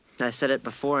I said it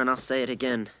before and I'll say it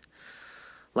again.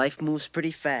 Life moves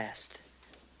pretty fast.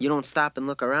 You don't stop and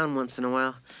look around once in a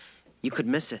while, you could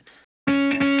miss it.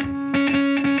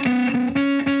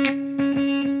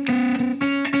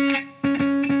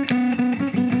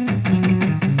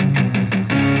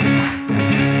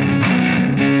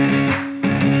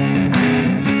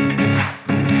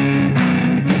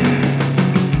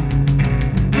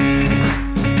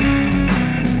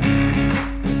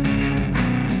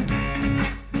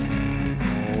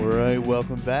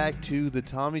 Welcome back to the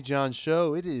Tommy John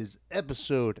Show. It is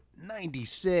episode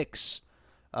 96.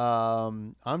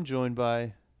 I'm joined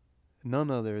by none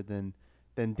other than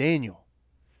Daniel.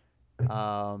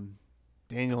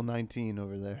 Daniel 19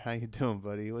 over there. How you doing,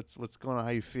 buddy? What's going on?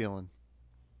 How you feeling?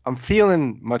 I'm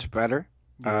feeling much better.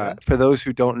 Yeah. For those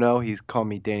who don't know, he's called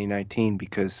me Danny 19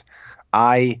 because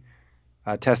I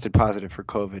tested positive for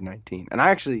COVID-19, and I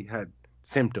actually had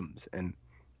symptoms, and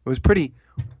it was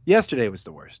yesterday was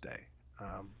the worst day.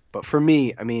 But for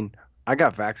me, I mean, I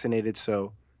got vaccinated,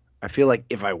 so I feel like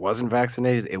if I wasn't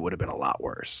vaccinated, it would have been a lot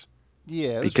worse.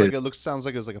 Yeah, sounds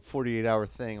like it was like a 48-hour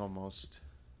thing almost.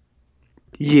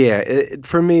 Yeah,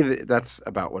 for me, that's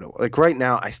about what it was. Like right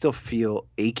now, I still feel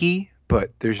achy, but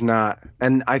there's not,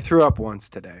 and I threw up once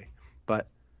today, but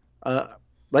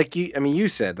like you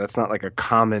said, that's not like a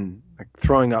common, like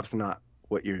throwing up's not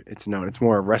what it's known. It's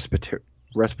more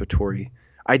respiratory.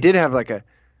 I did have like a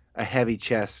heavy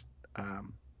chest.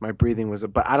 My breathing was,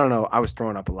 but I don't know. I was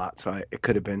throwing up a lot, so it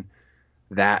could have been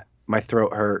that. My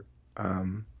throat hurt,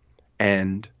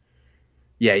 and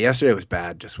yeah, yesterday was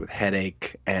bad, just with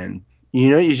headache, and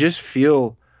you just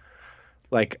feel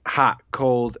like hot,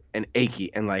 cold, and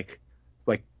achy, and like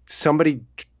somebody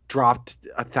dropped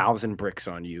 1,000 bricks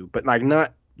on you, but like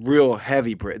not real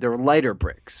heavy bricks. They were lighter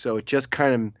bricks, so it just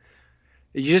you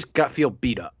just feel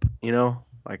beat up,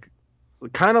 like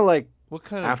kind of like. What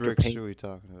kind of bricks are we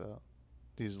talking about?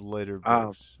 These lighter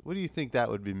bricks. What do you think that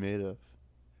would be made of?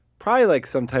 Probably like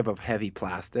some type of heavy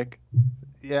plastic.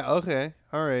 Yeah. Okay.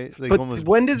 All right. Like but almost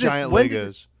when does giant Legos.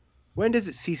 Legos. When does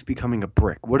it cease becoming a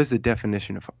brick? What is the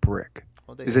definition of a brick?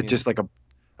 Well, is it just like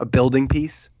a building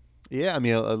piece? Yeah, I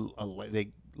mean,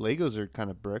 Legos are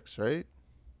kind of bricks, right?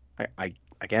 I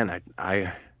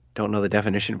don't know the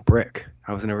definition of brick.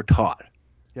 I was never taught.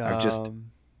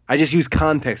 I just use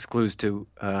context clues to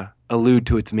allude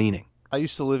to its meaning. I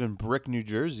used to live in Brick, New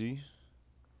Jersey.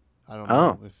 I don't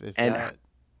know if that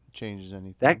changes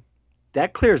anything.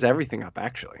 That clears everything up,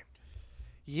 actually.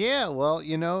 Yeah, well,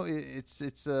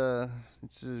 it's a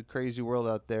crazy world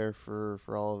out there for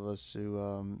all of us who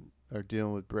are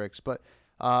dealing with bricks. But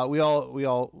we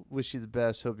all wish you the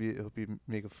best. Hope you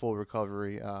make a full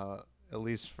recovery, at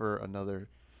least for another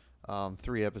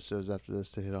 3 episodes after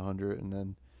this to hit 100, and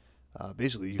then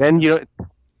basically then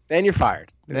you're fired.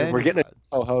 We're getting a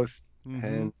co-host,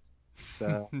 and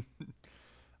so.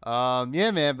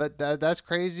 Yeah, man, but that's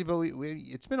crazy. But we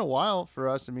it's been a while for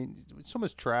us. I mean, so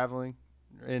much traveling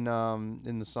in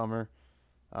the summer,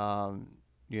 and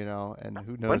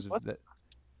who knows if that.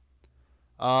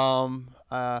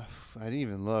 I didn't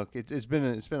even look. It's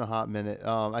been a hot minute.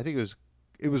 I think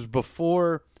it was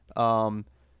before.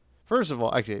 First of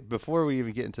all, actually, before we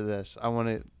even get into this, I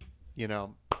want to,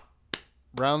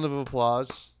 round of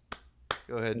applause.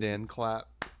 Go ahead, Dan. Clap.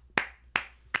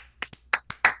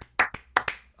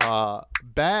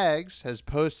 Bags has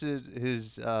posted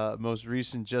his most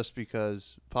recent Just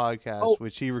Because podcast,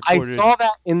 which he recorded. I saw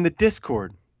that in the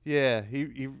Discord. Yeah,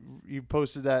 he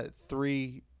posted that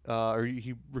he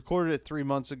recorded it 3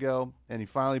 months ago, and he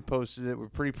finally posted it. We're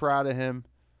pretty proud of him.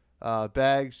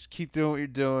 Bags, keep doing what you're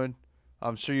doing.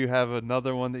 I'm sure you have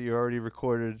another one that you already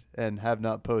recorded and have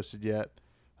not posted yet.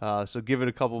 So give it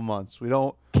a couple months. We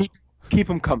don't keep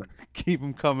them coming. Keep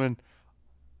them coming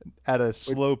at a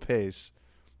slow pace.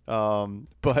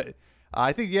 But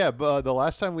I think, but the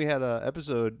last time we had an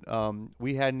episode,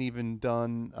 we hadn't even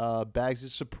done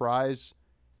Bags' surprise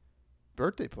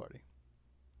birthday party.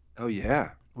 Oh, yeah.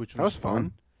 Which was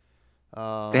fun.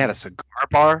 They had a cigar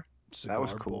bar. That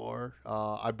was cool.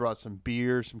 I brought some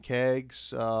beer, some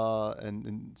kegs,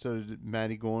 and so did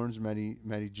Matty Gorns,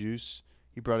 Matty Juice.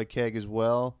 He brought a keg as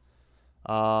well.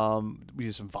 We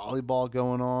did some volleyball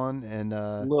going on, and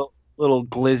little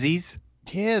glizzies.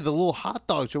 Yeah, the little hot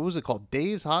dogs. What was it called?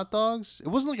 Dave's Hot Dogs? It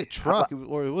wasn't like a truck,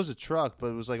 or it was a truck, but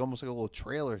it was like almost like a little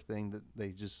trailer thing that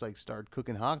they just like started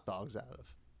cooking hot dogs out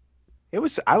of.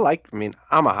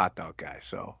 I'm a hot dog guy,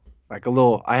 so like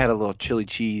I had a little chili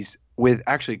cheese with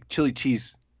actually chili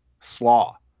cheese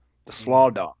slaw, the slaw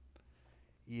dog.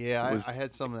 Yeah, I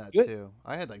had some of that too.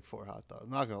 I had like 4 hot dogs.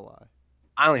 Not gonna lie.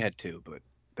 I only had 2, but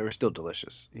they were still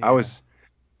delicious. Yeah.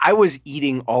 I was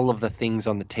eating all of the things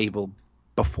on the table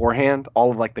beforehand,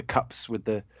 all of like the cups with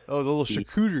the Oh, the little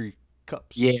charcuterie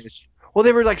cups. yeah. Well,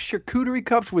 they were like charcuterie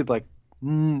cups with like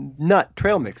nut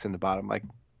trail mix in the bottom, like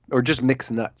or just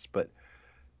mixed nuts. But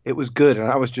it was good, and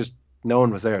I was just no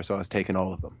one was there, so I was taking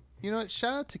all of them. You know what?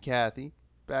 Shout out to Kathy,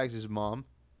 Bags' mom,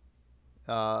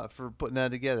 for putting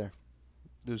that together.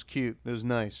 It was cute. It was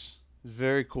nice. It was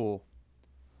very cool.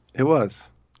 It was.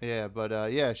 Yeah,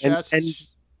 but yeah, shouts. and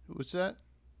What's that?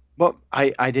 Well,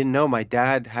 I didn't know my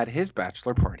dad had his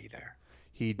bachelor party there.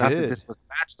 He Not that did. this was a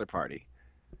bachelor party.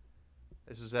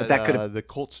 This was But at that could have the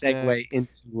Colt segue Snack.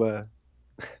 into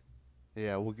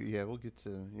Yeah, we'll get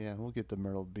to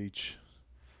Myrtle Beach.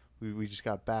 We just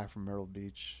got back from Myrtle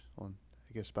Beach on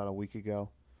I guess about a week ago.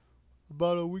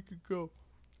 About a week ago.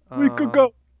 we could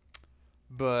go.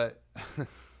 But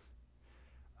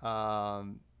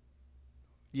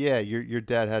yeah, your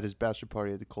dad had his bachelor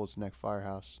party at the Cold Snack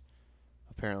Firehouse.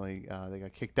 Apparently, they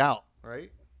got kicked out,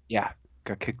 right? Yeah,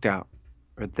 got kicked out.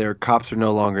 Or their cops are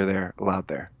no longer there, allowed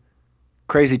there.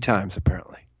 Crazy times,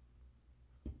 apparently.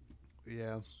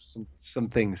 Yeah, Some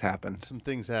things happened. some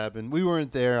things happened. We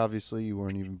weren't there. Obviously, you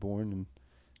weren't even born,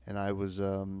 and I was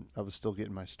still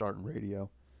getting my start in radio at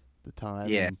the time.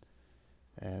 Yeah.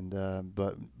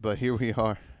 But here we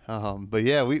are. But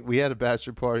yeah, we had a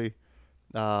bachelor party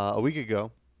a week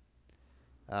ago,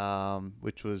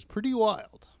 which was pretty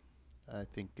wild. I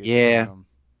think. Yeah.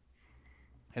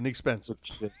 And expensive.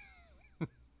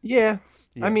 Yeah.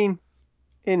 Yeah. I mean,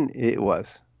 it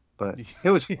was, but it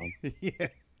was fun. Yeah.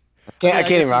 I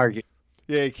can't even argue.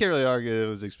 Yeah, you can't really argue that it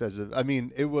was expensive. I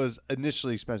mean, it was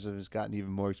initially expensive. It's gotten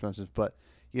even more expensive, but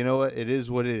you know what? It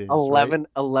is what it is. Right?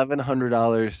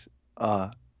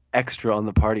 $1,100 extra on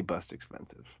the party bus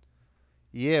expensive.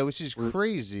 Yeah, which is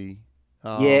crazy.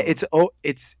 Yeah, it's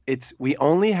we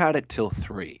only had it till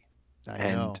 3. I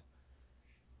know.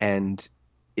 And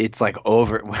it's like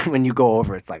over when you go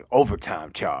over, it's like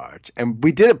overtime charge. And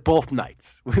we did it both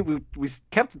nights. We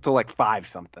kept it till like 5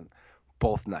 something,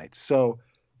 both nights. So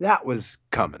that was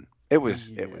coming. It was.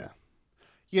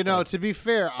 You know, to be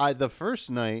fair, the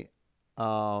first night,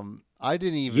 I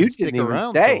didn't even You stick didn't even around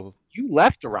stay. till You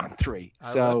left around 3.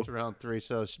 I So left around 3.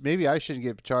 So maybe I shouldn't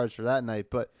get charged for that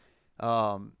night, but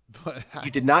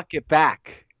you did not get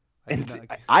back. I did And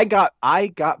not I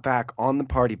got back on the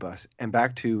party bus and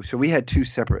back to. So we had 2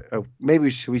 separate.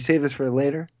 Maybe should we save this for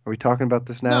later? Are we talking about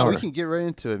this now? No, or? we can get right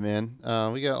into it, man.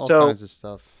 We got all So- kinds of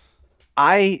stuff.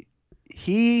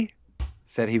 He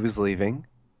said he was leaving.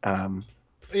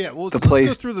 Yeah, well, the let's go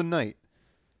place- through the night.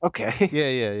 Okay.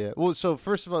 Yeah. Well, so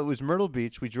first of all, it was Myrtle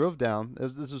Beach. We drove down.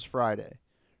 This was Friday,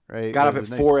 right? Got It up at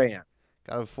was a 4 a.m.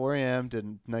 Got up at 4 a.m. Did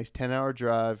a nice 10-hour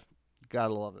drive.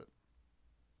 Gotta love it.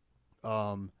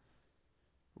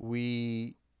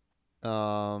 We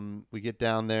get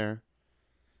down there.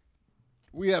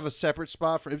 We have a separate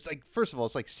spot for. It's like first of all,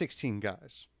 it's like 16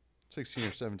 guys, 16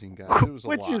 or 17 guys. It was a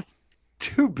Which lot. is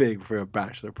too big for a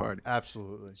bachelor party.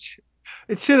 Absolutely.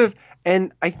 It should have.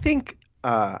 And I think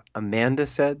Amanda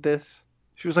said this.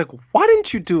 She was like, "Why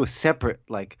didn't you do a separate,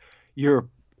 like your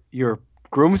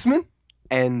groomsmen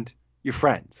and your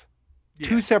friends, Yeah.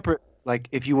 2 separate, like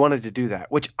if you wanted to do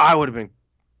that, which I would have been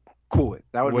cool with.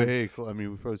 That would have been Way cool. I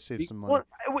mean, we probably saved some money.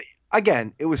 Well,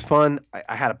 again, it was fun.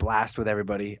 I had a blast with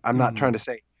everybody. I'm not Mhm. trying to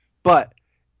say, but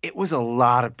it was a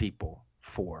lot of people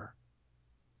for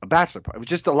a bachelor party. It was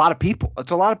just a lot of people.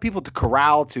 It's a lot of people to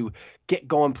corral, to get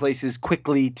going places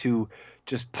quickly, to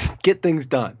just get things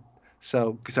done.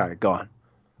 So, sorry, go on.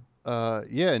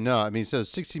 Yeah, no, I mean, so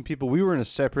 16 people. We were in a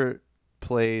separate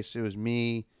place. It was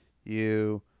me,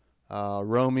 you,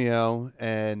 Romeo,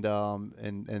 and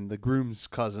the groom's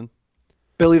cousin,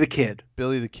 Billy the Kid.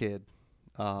 Billy the Kid.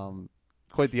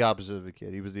 Quite the opposite of a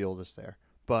kid. He was the oldest there.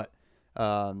 But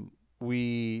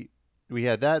we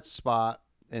had that spot,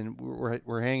 and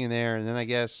we're hanging there, and then I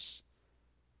guess,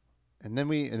 and then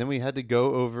we had to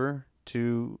go over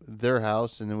to their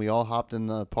house, and then we all hopped in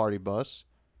the party bus,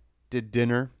 did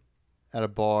dinner at a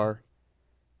bar,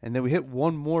 and then we hit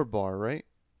one more bar, right?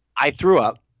 I threw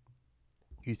up.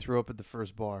 You threw up at the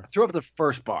first bar. Threw up at the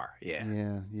first bar.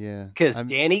 Yeah. Yeah. Because I'm-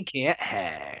 Danny can't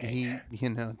hang.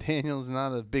 Daniel's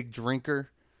not a big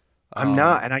drinker. I'm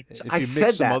not, and if I you said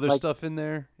mix some that, other like- stuff in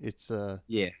there, it's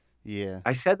Yeah. yeah.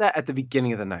 I said that at the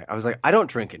beginning of the night. I was like, I don't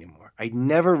drink anymore. I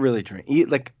never really drink.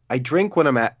 Like I drink when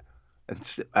I'm at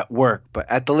work, but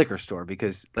at the liquor store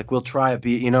because like we'll try a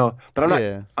beer, but I'm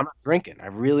Yeah. not drinking. I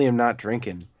really am not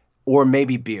drinking, or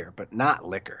maybe beer, but not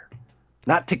liquor,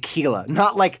 not tequila,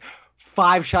 not like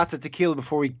 5 shots of tequila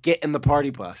before we get in the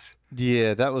party bus.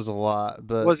 Yeah, that was a lot.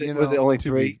 But Was it only to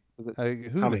 3? be- Was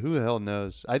it, who how many? the hell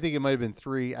knows? I think it might have been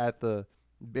 3 at the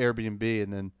Airbnb,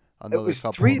 and then It another was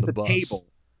couple three on at the the bus. table.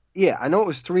 Yeah, I know it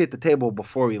was three at the table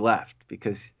before we left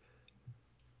because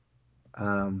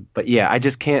but yeah, I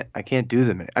can't do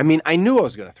them. I mean, I knew I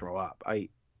was gonna throw up.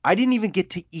 I didn't even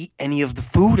get to eat any of the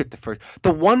food at the first.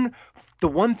 The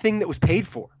one thing that was paid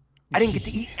for. I didn't get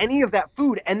to eat any of that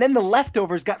food, and then the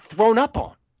leftovers got thrown up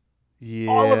on.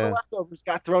 All of the Yeah. leftovers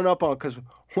got thrown up on because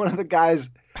one of the guys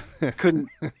couldn't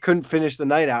finish the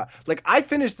night out. Like I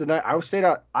finished the night. I stayed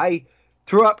out. I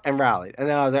threw up and rallied, and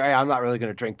then I was like, hey, I'm not really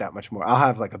gonna drink that much more. I'll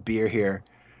have like a beer here.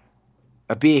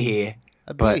 I'd be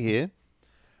But here.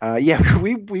 yeah,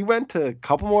 we went to a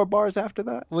couple more bars after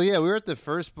that. Well, yeah, we were at the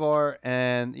first bar,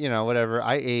 and whatever.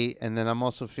 I ate, and then I'm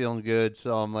also feeling good,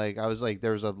 so I'm like, I was like,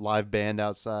 there was a live band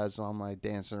outside, so I'm like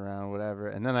dancing around, whatever.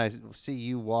 And then I see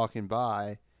you walking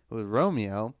by with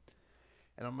Romeo,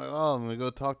 and I'm like, oh, I'm gonna go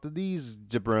talk to these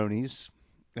jabronis,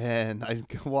 and I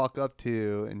walk up to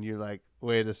you, and you're like,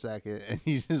 wait a second, and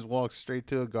you just walk straight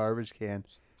to a garbage can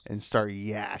and start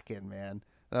yakking, man.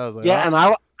 And I was like, Yeah, oh. and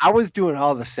I was doing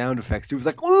all the sound effects. It was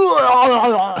like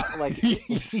like it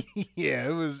was, Yeah,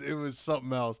 it was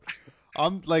something else.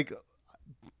 I'm like,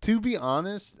 to be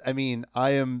honest, I mean,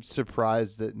 I am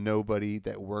surprised that nobody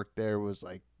that worked there was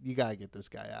like, you gotta get this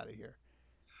guy out of here.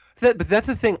 but that's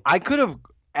the thing. I could have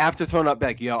after throwing up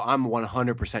back, yo, I'm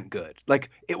 100% good. Like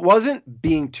it wasn't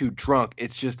being too drunk.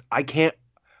 It's just I can't.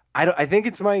 I don't. I think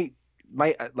it's my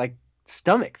like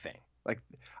stomach thing. Like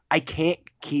I can't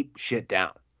keep shit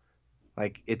down.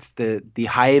 Like it's the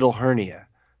hiatal hernia.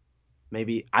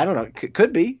 Maybe I don't know.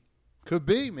 Could be. Could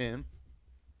be, man.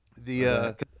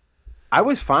 The 'Cause I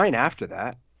was fine after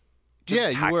that. yeah,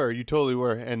 Just you tired. were, you totally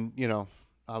were, and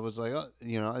I was like,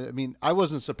 I mean, I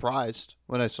wasn't surprised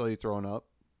when I saw you throwing up.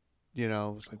 I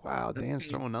was like, wow, That's Dan's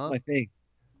throwing up. my thing.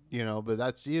 But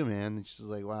that's you, man. It's just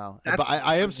like, wow. But That's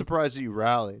I am surprised that you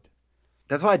rallied.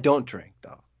 that's why I don't drink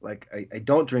though. Like I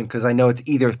don't drink because I know it's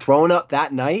either throwing up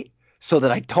that night so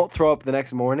that I don't throw up the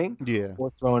next morning, Yeah.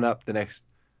 or throwing up the next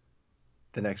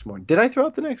morning. Did I throw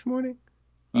up the next morning?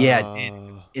 Yeah, I did.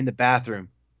 Uh, In the bathroom.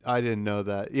 I didn't know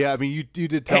that. Yeah, I mean, you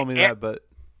did tell me E- that, but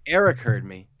Eric heard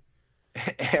me.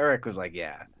 Eric was like,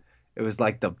 "Yeah." It was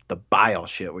like the bile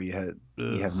shit where you have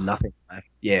ugh. nothing left.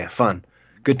 Yeah, fun,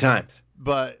 good times.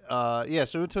 But yeah,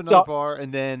 so we went to another So bar,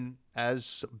 and then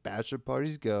as bachelor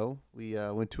parties go, we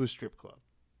went to a strip club.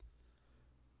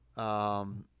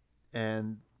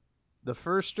 And the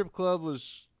first strip club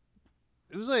was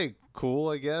like cool,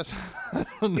 I guess. I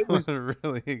don't know it how was. to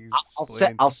really I'll say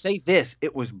explain. I'll say this.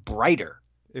 It was brighter.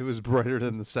 It was brighter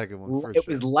than the second one for It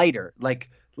sure. was lighter. Like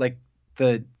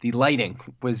the lighting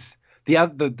was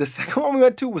the second one we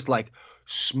went to was like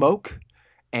smoke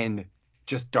and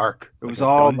just dark. It Like was a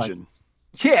all like dungeon.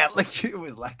 yeah, like it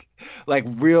was like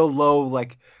real low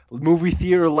like movie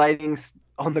theater lightings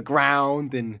on the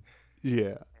ground and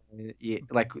Yeah. yeah,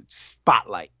 like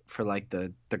spotlight for like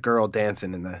the girl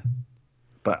dancing in the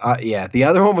but yeah, the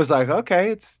other one was like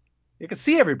okay, it's you can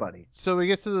see everybody. So we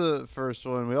get to the first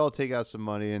one. We all take out some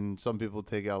money, and some people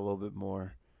take out a little bit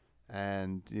more.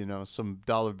 And some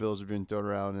dollar bills are being thrown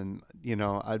around, and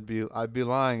I'd be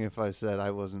lying if I said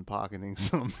I wasn't pocketing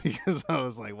some because I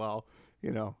was like, well,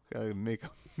 gotta make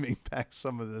back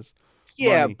some of this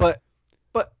Yeah, money. but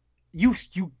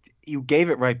you gave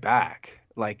it right back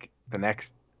like the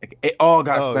next like, it all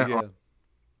got Oh spent yeah, on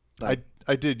like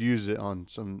I did use it on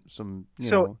some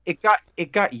so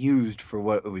it got used for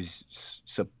what it was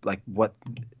so like what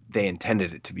they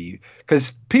intended it to be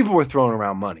because people were throwing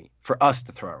around money for us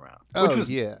to throw around which Oh was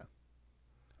yeah.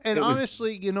 And it was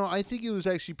honestly, I think it was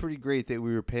actually pretty great that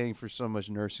we were paying for so much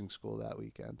nursing school that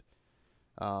weekend.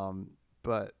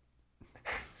 But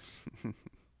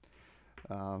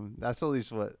that's at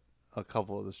least what a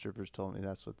couple of the strippers told me.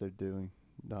 That's what they're doing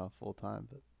full time.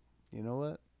 But you know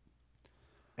what?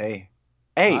 hey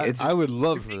I it's I would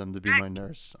love for them to be my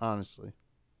nurse. Honestly.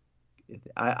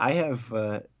 I have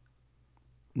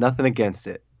nothing against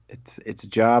it. It's a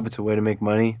job. It's a way to make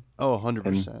money. Oh,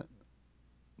 And 100%.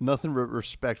 Nothing but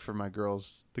respect for my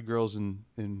girls. The girls in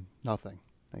nothing,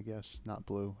 I guess. Not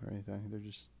blue or anything. They're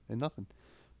just in nothing.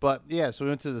 But yeah, so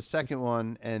we went to the second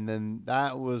one, and then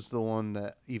that was the one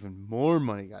that even more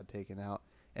money got taken out.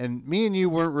 And me and you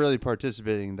weren't really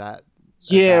participating at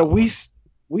yeah, that one.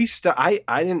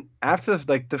 I didn't after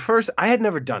like the first I had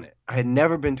never done it. I had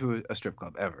never been to a strip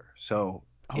club ever. So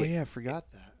Oh yeah, I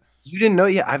forgot that. you didn't know?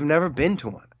 Yeah, I've never been to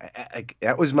one.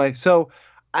 That was my so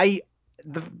I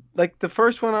the like the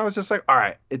first one I was just like, all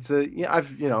right, it's a yeah,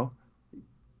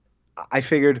 I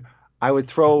figured I would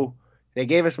throw. They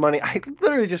gave us money. I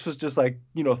literally just was just like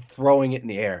throwing it in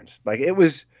the air and just like it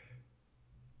was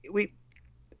we.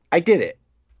 I did it.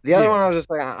 The other Yeah. one, I was just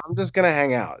like, I'm just gonna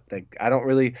hang out. Like, I don't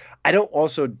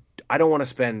want to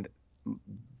spend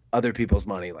other people's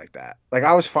money like that. Like,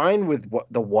 I was fine with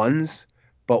the ones,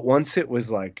 but once it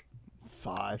was like,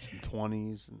 Fives and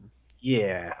 20s and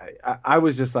yeah, I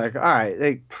was just like, all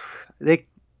right, they,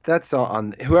 that's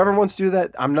on whoever wants to do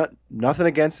that. I'm not nothing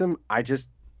against them. I just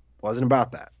wasn't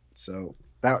about that. So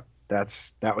that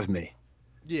was me.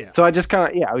 yeah. So I just kind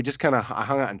of, yeah, we just kind of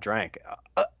hung out and drank.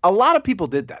 A lot of people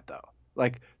did that though.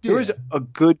 Like there was Yeah. a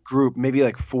good group, maybe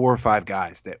like 4 or 5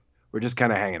 guys that were just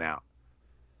kind of hanging out.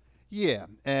 Yeah.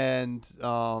 And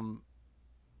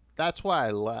that's why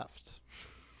I left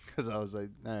cuz I was like,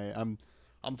 all right,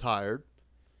 I'm tired.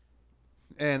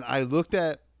 And I looked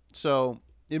at so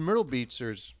in Myrtle Beach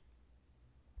there's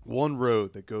one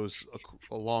road that goes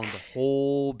along the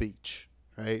whole beach,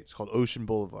 right? It's called Ocean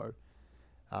Boulevard.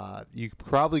 You could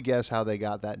probably guess how they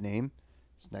got that name.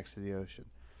 It's next to the ocean.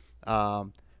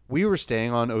 Um, we were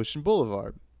staying on Ocean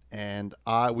Boulevard, and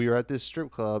we were at this strip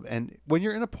club. And when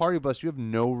you're in a party bus, you have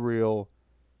no real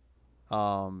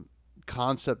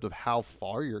concept of how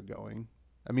far you're going.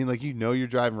 I mean, like you're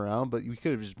driving around, but you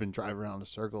could have just been driving around in a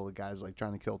circle. The guy's like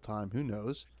trying to kill time. Who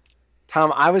knows?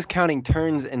 Tom, I was counting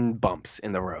turns and bumps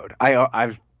in the road.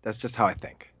 I've that's just how I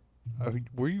think.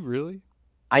 Were you really?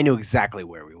 I knew exactly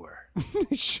where we were.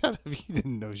 Shut up! You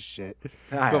didn't know shit.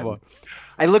 I, Come on.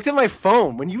 I looked at my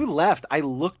phone when you left. I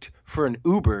looked for an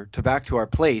Uber to back to our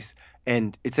place,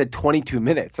 and it said 22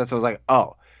 minutes. That's what I was like,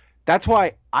 oh, that's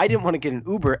why I didn't want to get an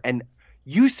Uber. And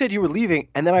you said you were leaving,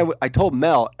 and then I told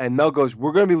Mel, and Mel goes,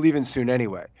 "We're gonna be leaving soon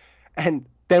anyway," and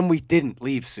then we didn't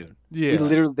leave soon. Yeah.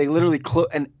 They literally closed,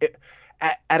 and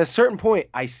at a certain point,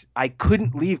 I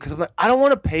couldn't leave because I'm like, I don't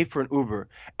want to pay for an Uber,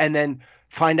 and then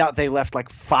find out they left like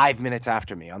 5 minutes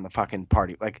after me on the fucking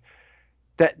party. Like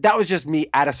that was just me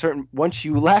at a certain once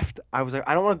you left, I was like,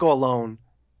 I don't want to go alone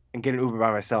and get an Uber by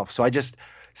myself. So I just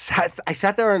sat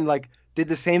there and like did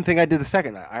the same thing I did the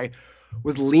second night. I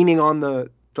was leaning on the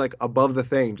like above the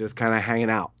thing, just kind of hanging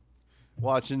out.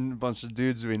 Watching a bunch of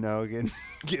dudes we know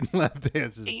getting lap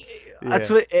dances. That's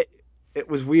Yeah. what it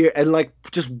was weird. And like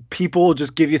just people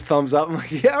just give you thumbs up. I'm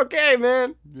like, yeah, okay,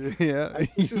 man. Yeah.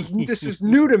 This is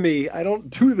new to me. I don't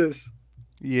do this.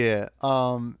 Yeah.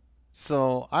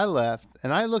 So I left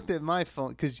and I looked at my phone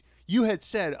because you had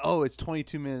said, "Oh, it's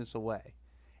 22 minutes away,"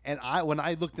 and when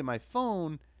I looked at my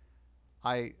phone,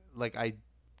 I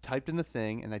typed in the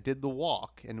thing and I did the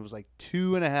walk and it was like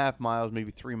 2.5 miles, maybe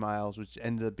 3 miles, which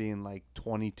ended up being like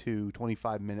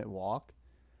 25 minute walk.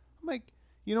 I'm like,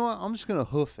 you know what? I'm just gonna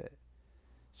hoof it.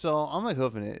 So I'm like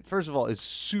hoofing it. First of all, it's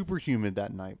super humid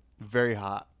that night, very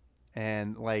hot,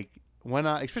 and like when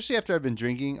especially after I've been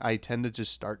drinking, I tend to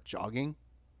just start jogging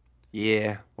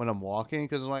Yeah. when I'm walking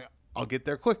because I'm like, I'll get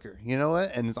there quicker. You know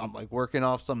what? And I'm like working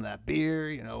off some of that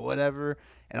beer, whatever.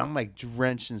 And I'm like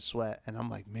drenched in sweat. And I'm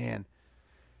like, man,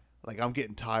 like I'm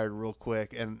getting tired real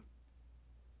quick. And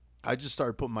I just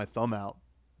started putting my thumb out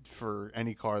for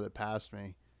any car that passed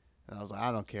me. And I was like,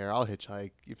 I don't care. I'll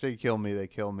hitchhike. If they kill me, they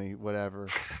kill me, whatever.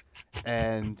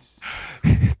 And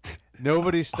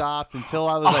nobody stopped until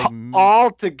I was like,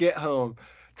 all to get home.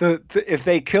 If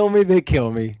they kill me, they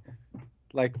kill me.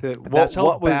 Like that's how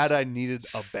what was, bad I needed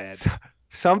a bed.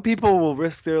 Some people will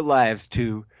risk their lives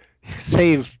to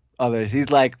save others. He's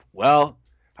like, well,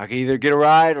 I could either get a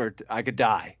ride or I could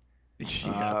die.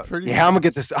 Yeah, pretty yeah, I'm much.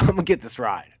 gonna get this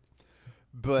ride.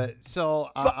 But so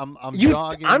But I'm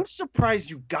jogging. I'm surprised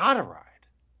you got a ride.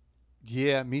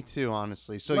 Yeah, me too,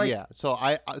 honestly. So Like- yeah, so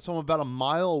I'm about a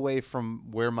mile away from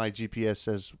where my GPS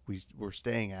says we're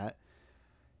staying at,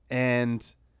 and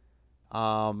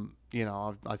I'm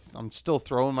still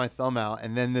throwing my thumb out,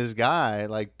 and then this guy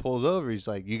like pulls over. He's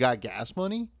like, "You got gas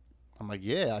money?" I'm like,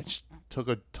 "Yeah, I just took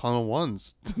a ton of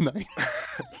ones tonight."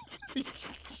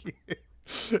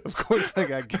 Of course, I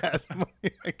got gas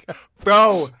money.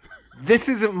 Bro, this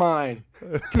isn't mine.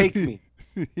 Take me.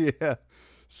 Yeah.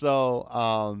 So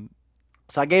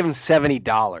So I gave him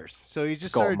 $70. So he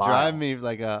just Go a started mile. driving me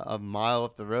like a mile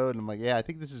up the road, and I'm like, yeah, I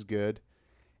think this is good.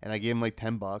 And I gave him like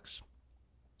 $10,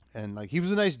 and like he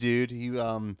was a nice dude.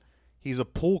 He's a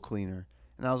pool cleaner,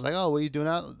 and I was like, oh, what are you doing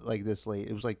out like this late?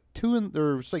 It was like it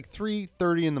was like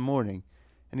 3:30 in the morning,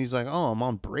 and he's like, oh, I'm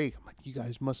on break. I'm like, you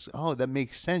guys must. Oh, that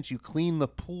makes sense. You clean the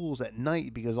pools at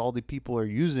night because all the people are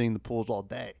using the pools all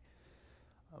day.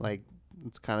 Like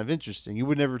it's kind of interesting. You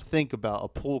would never think about a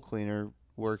pool cleaner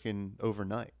working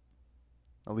overnight.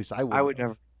 At least I would. I would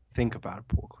never think about a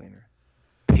pool cleaner.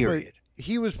 Period. But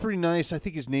he was pretty nice. I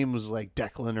think his name was like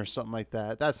Declan or something like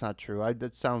that. That's not true.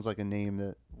 That sounds like a name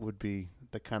that would be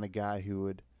the kind of guy who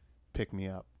would pick me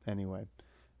up. Anyway,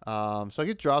 so I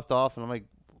get dropped off and I'm like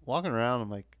walking around. I'm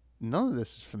like, none of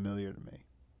this is familiar to me.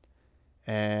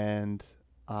 And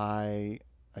I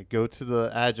go to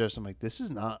the address. I'm like, this is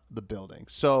not the building.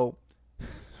 So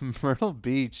Myrtle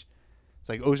Beach, it's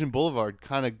like Ocean Boulevard,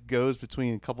 kind of goes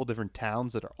between a couple different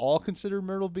towns that are all considered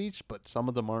Myrtle Beach, but some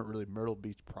of them aren't really Myrtle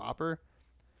Beach proper.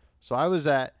 So I was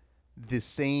at the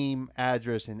same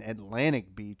address in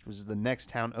Atlantic Beach, which is the next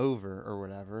town over or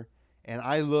whatever. And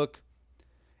I look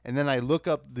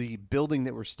up the building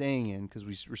that we're staying in, because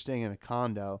we were staying in a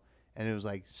condo, and it was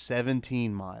like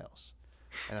 17 miles.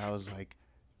 And I was like,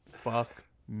 fuck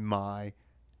my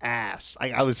ass.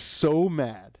 I was so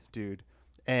mad, dude.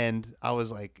 And I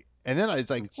was like, and then I was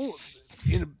like, oh,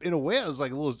 in a way, I was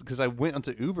like a little, because I went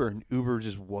onto Uber, and Uber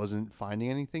just wasn't finding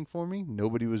anything for me.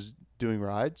 Nobody was doing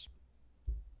rides.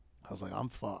 I was like, I'm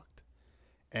fucked.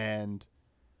 And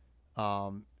I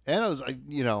was like,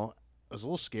 I was a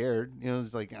little scared.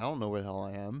 It's like, I don't know where the hell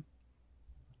I am.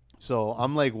 So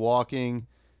I'm like walking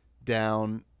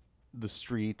down the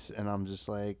street, and I'm just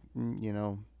like,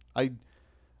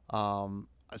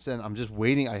 I said, I'm just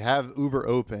waiting. I have Uber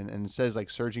open, and it says like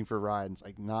searching for a ride. And it's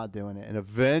like not doing it. And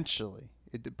eventually,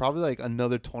 probably like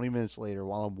another 20 minutes later,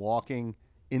 while I'm walking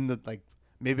in the, like,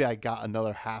 maybe I got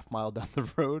another half mile down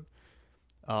the road,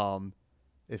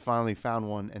 it finally found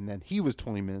one, and then he was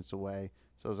 20 minutes away.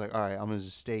 So I was like, all right, I'm going to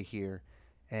just stay here.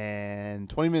 And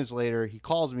 20 minutes later, he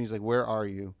calls me. He's like, where are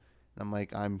you? And I'm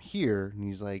like, I'm here. And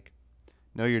he's like,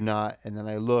 no, you're not. And then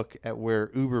I look at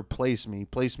where Uber placed me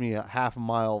a half a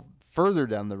mile further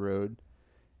down the road.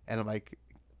 And I'm like,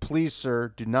 please,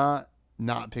 sir, do not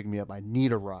pick me up. I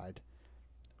need a ride.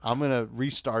 I'm going to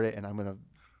restart it, and I'm going to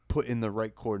put in the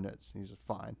right coordinates. And he's like,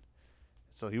 fine.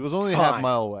 So he was only a half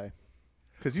mile away,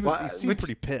 because he seemed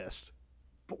pretty pissed.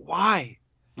 But why?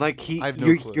 Like, I have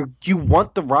no clue. You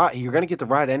want the ride. You're going to get the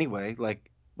ride anyway. Like,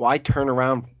 why turn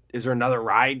around? Is there another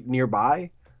ride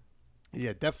nearby?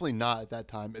 Yeah, definitely not at that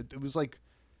time. It was like,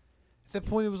 at that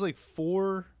point, it was like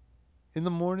 4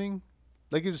 a.m.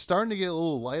 Like, it was starting to get a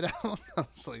little light out. I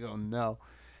was like, oh no.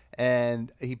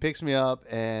 And he picks me up,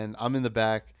 and I'm in the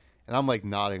back, and I'm like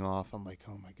nodding off. I'm like,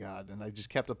 oh my God. And I just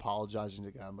kept apologizing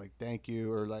to the guy. I'm like, thank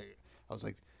you. Or like, I was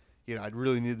like, I'd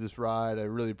really need this ride. I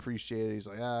really appreciate it. He's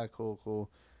like, cool.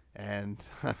 And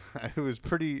it was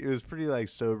pretty like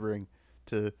sobering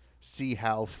to see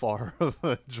how far of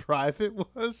a drive it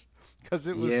was, because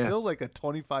it was still like a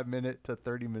 25-minute to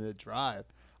 30-minute drive.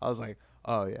 I was like,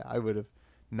 oh yeah, I would have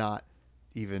not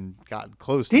even gotten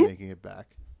close to making it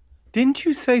back. Didn't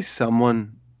you say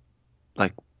someone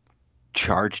like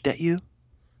charged at you?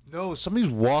 No,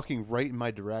 somebody's walking right in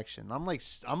my direction. I'm like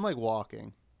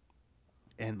walking,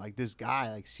 and like this guy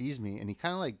like sees me, and he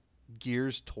kind of like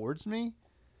gears towards me,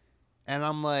 and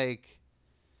I'm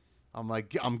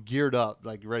geared up,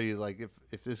 like ready, like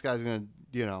if this guy's gonna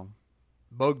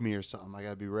bug me or something, I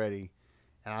gotta be ready.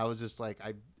 And I was just like,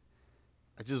 I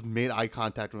just made eye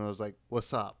contact when I was like,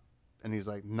 what's up? And he's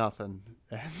like, nothing.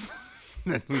 And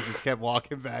then we just kept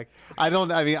walking back.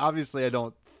 Obviously I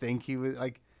don't think he was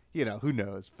like, who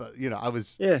knows, but I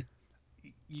was, you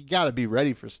gotta be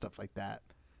ready for stuff like that.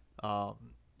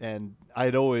 And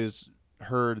I'd always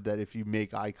heard that if you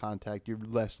make eye contact, you're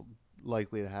less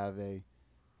likely to have a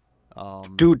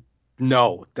dude,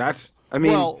 no, that's, I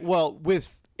mean, well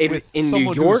with in someone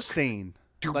New York, who's sane,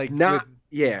 like not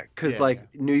because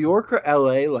New York or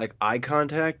LA, like eye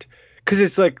contact, because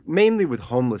it's like mainly with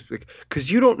homeless,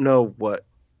 because you don't know what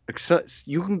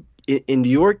you can in New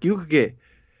York.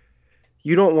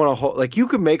 You don't want to hold, like, you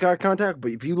could make eye contact, but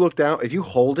if you look down, if you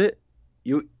hold it,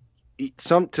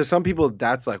 to some people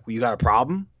that's like, well, you got a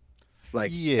problem,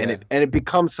 like, and it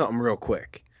becomes something real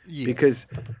quick, because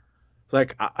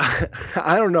like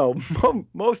I don't know,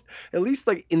 most, at least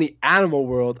like in the animal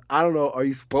world, I don't know, are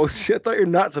you supposed to? I thought you're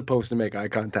not supposed to make eye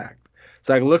contact. It's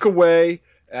like, look away,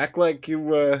 act like you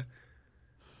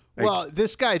well,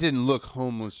 this guy didn't look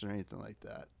homeless or anything like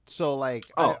that, so like,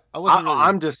 I wasn't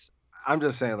really... I'm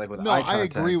just saying, like, with eye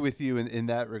contact. I agree with you in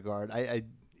that regard.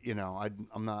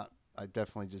 I'm not. I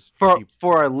definitely just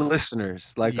for our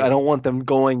listeners, like, I don't want them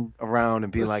going around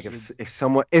and being like, if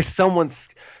someone's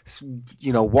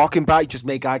walking by, just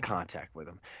make eye contact with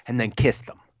them and then kiss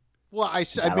them. Well, I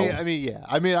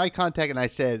made eye contact, and I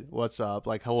said, "What's up?"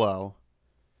 Like, hello,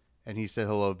 and he said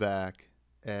hello back,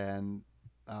 and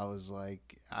I was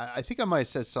like, I think I might have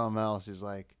said something else. He's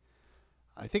like,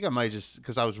 I think I might just,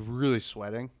 because I was really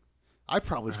sweating. I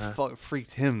probably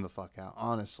freaked him the fuck out,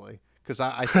 honestly, because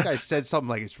I think I said something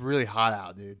like, it's really hot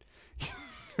out, dude,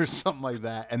 or something like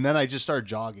that. And then I just started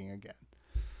jogging again.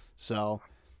 So,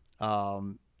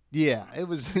 it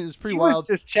was pretty wild.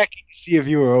 Was just checking to see if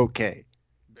you were okay.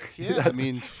 Yeah, I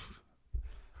mean,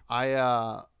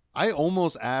 I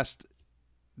almost asked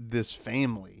this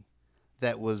family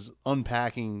that was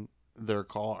unpacking their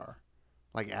car,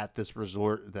 like at this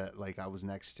resort that like I was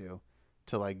next to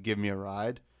like give me a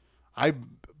ride. I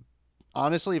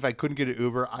honestly, if I couldn't get an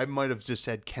Uber, I might have just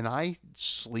said, "Can I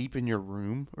sleep in your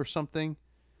room or something?"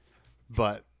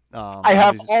 But I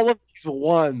have obviously- all of these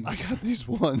ones. I got these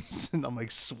ones, and I'm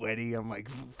like sweaty. I'm like,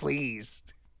 please,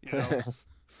 you know.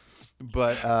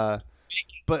 But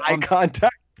Eye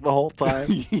contact the whole time.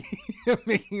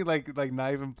 making like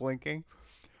not even blinking.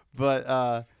 But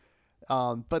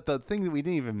the thing that we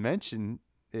didn't even mention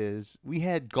is we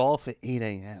had golf at 8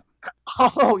 a.m.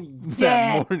 Oh that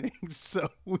yeah, morning. So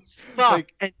fuck.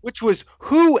 like, And which was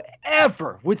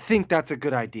whoever would think that's a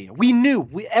good idea. We knew.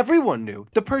 Everyone knew.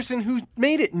 The person who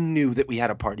made it knew that we had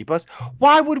a party bus.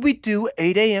 Why would we do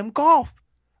 8 a.m. golf?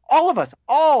 All of us,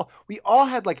 we all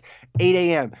had like 8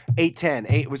 a.m.,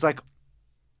 8:10. It was like,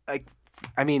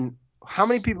 I mean, how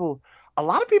many people? A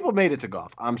lot of people made it to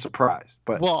golf. I'm surprised,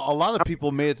 but well, a lot of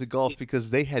people made it to golf because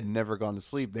they had never gone to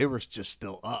sleep. They were just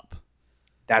still up.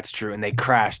 that's true. And they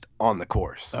crashed on the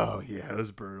course. Oh yeah, it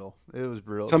was brutal. It was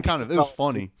brutal. Some It was people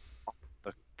funny.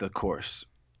 The course.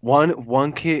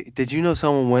 One kid. Did you know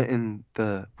someone went in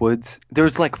the woods? There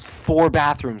was like 4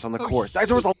 bathrooms on the course. There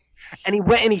was and he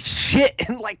went and he shit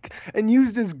and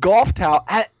used his golf towel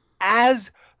as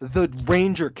the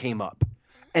ranger came up,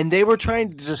 and they were trying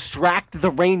to distract the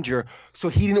ranger so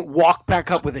he didn't walk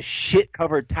back up with a shit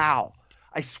covered towel.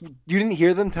 You didn't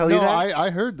hear them tell you No, that? I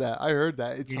heard that. I heard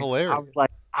that. It's hilarious.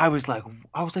 I was like,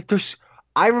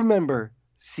 I remember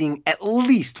seeing at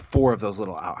least 4 of those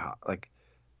little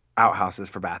outhouses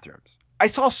for bathrooms. I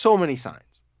saw so many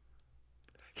signs.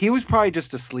 He was probably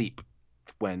just asleep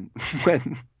when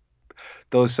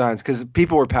those signs, because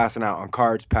people were passing out on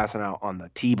carts, passing out on the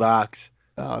tee box.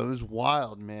 Oh, it was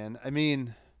wild, man. I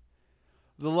mean,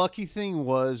 the lucky thing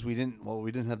was we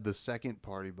didn't have the second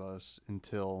party bus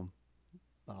until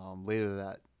later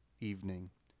that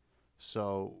evening,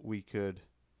 so we could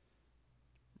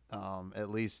at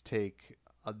least take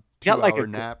a 2-hour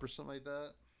nap or something like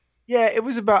that. Yeah, it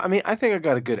was about. I mean, I think I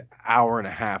got a good hour and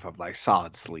a half of like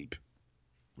solid sleep.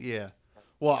 Yeah.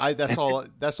 Well,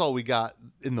 that's all we got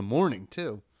in the morning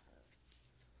too.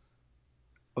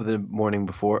 Oh, the morning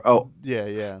before. Oh,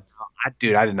 Yeah.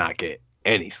 dude, I did not get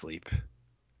any sleep.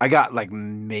 I got like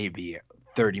maybe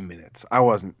 30 minutes. I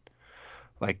wasn't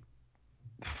like.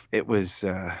 It was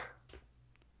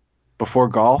before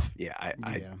golf. Yeah,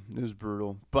 It was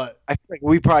brutal, but I feel like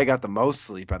we probably got the most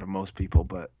sleep out of most people.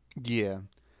 But yeah,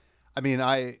 I mean,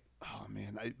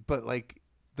 but like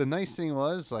the nice thing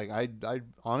was, like, I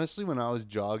honestly, when I was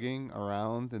jogging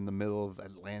around in the middle of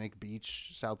Atlantic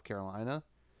Beach, South Carolina,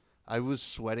 I was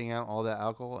sweating out all that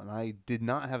alcohol, and I did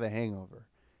not have a hangover.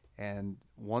 And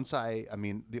once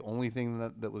the only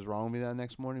thing that was wrong with me that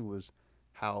next morning was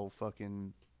how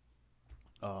fucking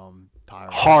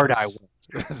tired hard I was.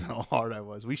 That's how hard I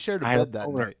was. We shared a I bed that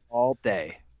had night. all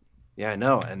day. Yeah, I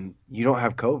know, and you don't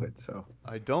have COVID, so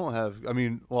I don't have. I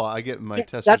mean, well, I get my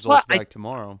test that's results why back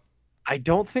tomorrow. I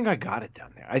don't think I got it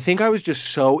down there. I think I was just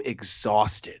so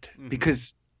exhausted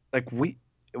because, like, we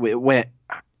went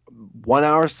 1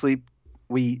 hour sleep.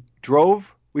 We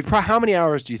drove. How many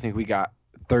hours do you think we got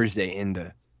Thursday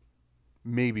into?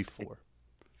 Maybe 4.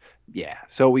 Yeah,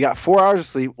 so we got 4 hours of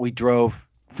sleep. We drove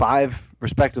 5,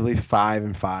 respectively, 5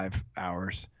 and 5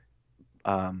 hours.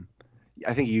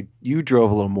 I think you drove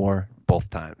a little more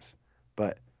both times,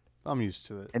 but I'm used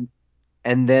to it.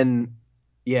 And then,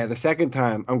 yeah, the second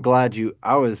time, I'm glad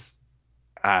I was,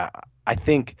 I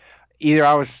think either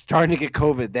I was starting to get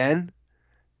COVID then,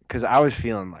 because I was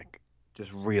feeling like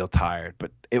just real tired,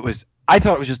 but I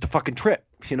thought it was just a fucking trip,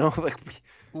 like.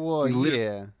 Well,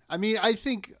 yeah. I mean, I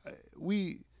think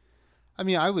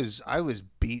I was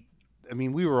beat. I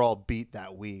mean, we were all beat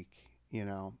that week,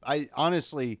 I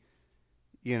honestly,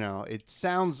 it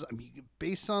sounds,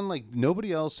 based on like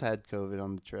nobody else had COVID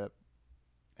on the trip.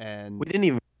 And we didn't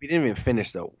even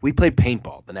finish though. We played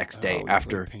paintball the next day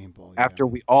after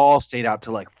we all stayed out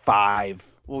till like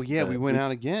 5. Well, yeah, we went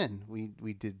out again.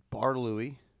 We did Bar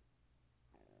Louie,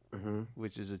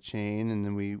 which is a chain, and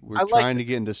then we were trying to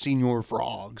get into Senior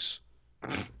Frogs.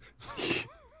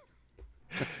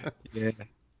 Yeah,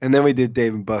 and then we did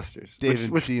Dave and Buster's.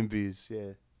 D&B's,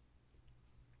 yeah.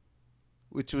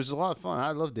 Which was a lot of fun.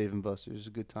 I love Dave and Buster's. It was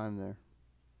a good time there.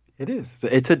 It is.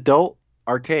 It's adult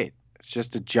arcade. It's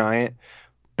just a giant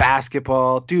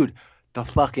basketball. Dude, the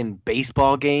fucking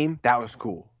baseball game, that was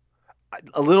cool.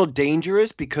 A little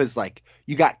dangerous because, like,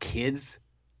 you got kids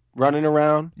running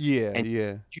around. Yeah, and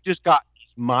yeah. You just got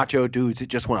these macho dudes that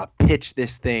just want to pitch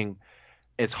this thing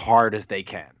as hard as they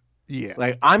can. Yeah.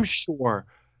 Like, I'm sure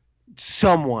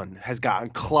someone has gotten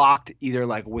clocked either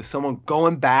like with someone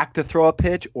going back to throw a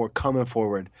pitch or coming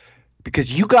forward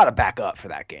because you got to back up for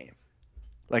that game.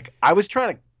 Like I was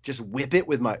trying to just whip it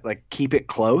with my like keep it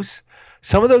close.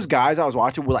 Some of those guys I was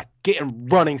watching were like getting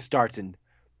running starts and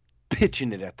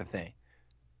pitching it at the thing.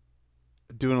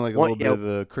 Doing like a little bit of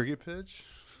a cricket pitch.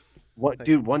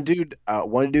 One dude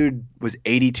was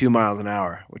 82 miles an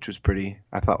hour, which was pretty.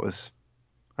 I thought was,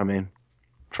 I mean,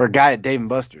 for a guy at Dave and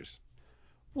Buster's.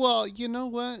 Well, you know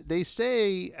what they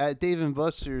say at Dave and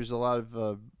Buster's, a lot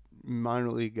of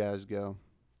minor league guys go.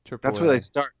 That's where they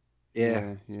start.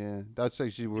 Yeah. Yeah. That's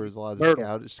actually where a lot of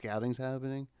the scouting's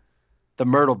happening. The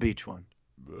Myrtle Beach one.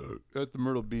 At the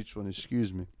Myrtle Beach one,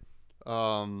 excuse me.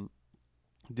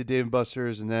 Did Dave and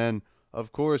Buster's, and then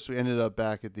of course we ended up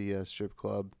back at the strip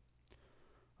club.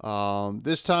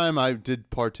 This time I did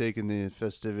partake in the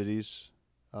festivities.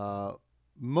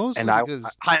 Mostly because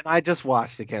I just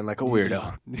watched again like a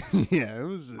weirdo. Yeah, it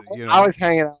was. You know, I was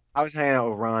hanging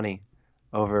out with Ronnie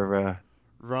over.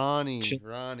 Ronnie.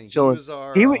 Chilling. He was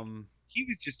our. He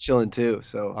was just chilling too.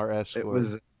 So our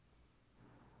escort.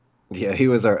 He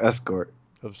was our escort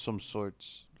of some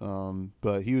sorts.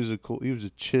 But he was a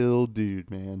chill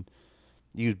dude, man.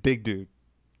 He was a big dude.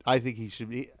 I think he should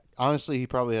be. Honestly, he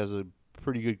probably has a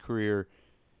pretty good career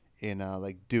in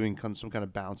like doing some kind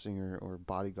of bouncing or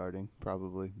bodyguarding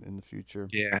probably in the future.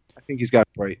 Yeah, I think he's got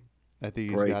bright. I think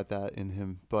he's got that in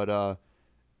him. But oh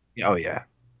yeah.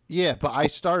 Yeah, but I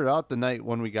started out the night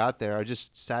when we got there. I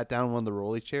just sat down in one of the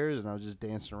rolly chairs and I was just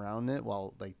dancing around it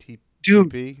while like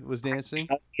TP was dancing.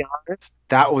 I'll be honest,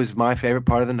 that was my favorite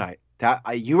part of the night.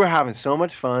 You were having so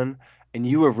much fun and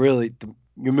you were really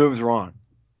your moves were on.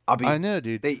 I know,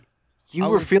 dude. You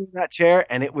were feeling that chair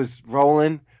and it was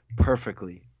rolling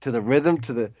perfectly to the rhythm,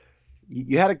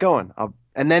 you had it going.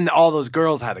 And then all those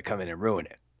girls had to come in and ruin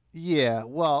it. Yeah,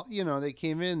 well, you know, they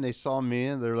came in, they saw me,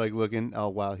 and they're like looking, oh,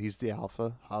 wow, he's the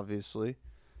alpha, obviously.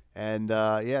 And,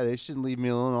 yeah, they shouldn't leave me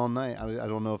alone all night. I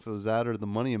don't know if it was that or the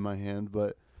money in my hand,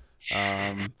 but,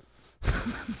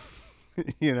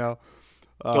 you know.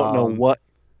 Don't know what.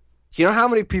 You know how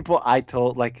many people I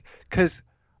told, like, because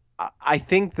I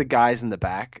think the guys in the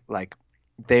back, like,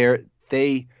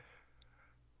 they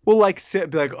will, like, sit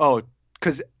and be like, oh,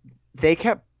 because they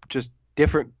kept just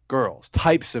different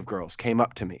types of girls came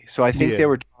up to me. So I think they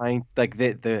were trying, like,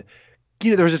 there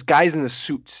was just guys in the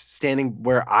suits standing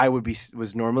where I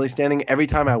was normally standing. Every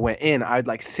time I went in, I'd,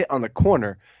 like, sit on the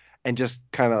corner and just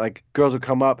kind of, like, girls would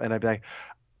come up and I'd be like,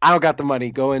 I don't got the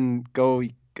money. Go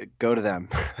to them.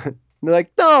 They're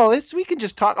like, no, we can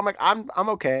just talk. I'm like, I'm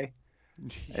okay.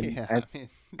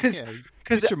 Because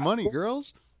get your money,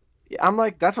 girls. I'm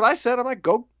like, that's what I said. I'm like,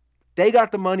 go. They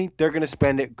got the money. They're gonna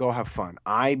spend it. Go have fun.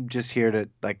 I'm just here to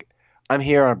like. I'm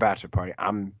here on a bachelor party.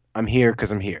 I'm here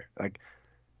because I'm here. Like,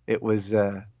 it was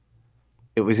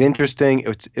interesting.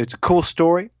 It's a cool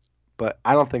story, but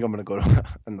I don't think I'm gonna go to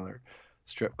another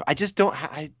strip. I just don't.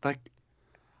 Like.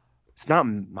 It's not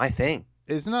my thing.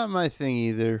 It's not my thing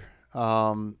either.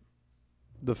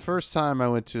 The first time I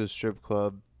went to a strip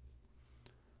club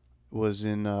was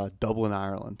in Dublin,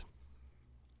 Ireland,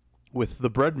 with the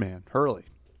bread man, Hurley,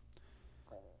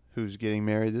 who's getting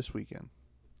married this weekend.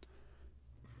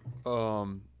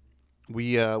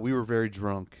 We were very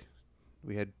drunk.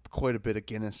 We had quite a bit of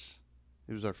Guinness.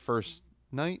 It was our first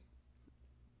night,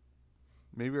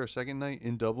 maybe our second night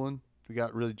in Dublin. We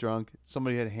got really drunk.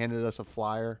 Somebody had handed us a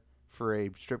flyer for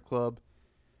a strip club,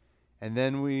 and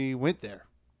then we went there.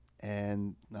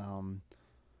 And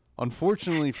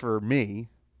unfortunately for me,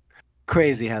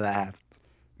 crazy how that happened.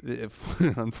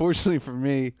 Unfortunately for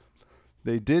me,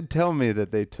 they did tell me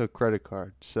that they took credit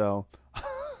card. So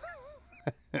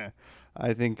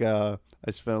I think I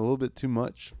spent a little bit too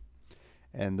much,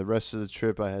 and the rest of the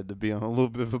trip I had to be on a little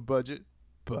bit of a budget.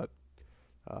 But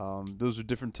those were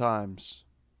different times.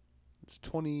 It's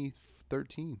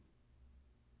 2013.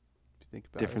 If you think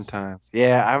about different times.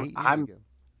 Yeah, I'm.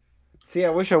 See, I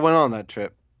wish I went on that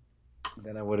trip.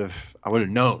 Then I would have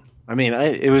known. I mean,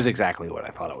 it was exactly what I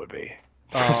thought it would be.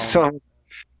 So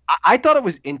I thought it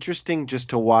was interesting just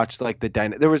to watch like the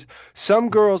there was some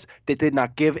girls that did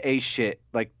not give a shit,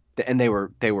 like, and they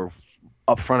were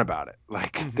upfront about it,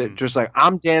 like they're just like,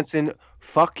 I'm dancing,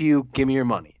 fuck you, give me your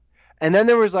money. And then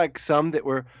there was like some that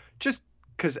were just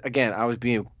because again I was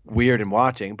being weird and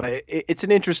watching, but it's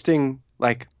an interesting,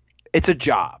 like, it's a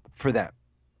job for them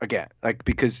again, like,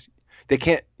 because they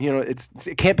can't,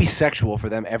 it can't be sexual for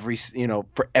them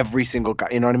for every single guy.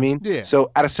 You know what I mean? Yeah.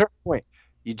 So at a certain point,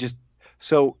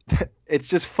 it's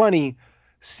just funny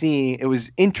it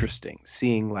was interesting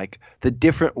seeing like the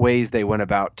different ways they went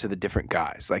about to the different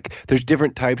guys. Like there's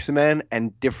different types of men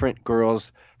and different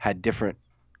girls had different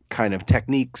kind of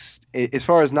techniques as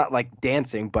far as not like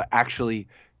dancing, but actually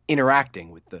interacting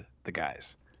with the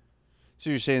guys. So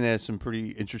you're saying they had some pretty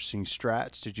interesting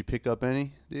strats. Did you pick up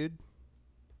any, dude?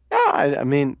 Yeah, I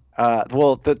mean,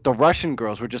 well, the Russian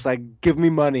girls were just like, "Give me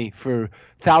money for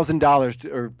 $1,000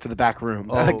 or for the back room."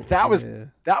 Oh, Like yeah.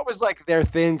 that was like their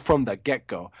thing from the get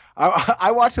go.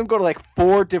 I watched them go to like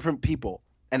 4 different people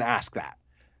and ask that,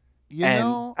 You and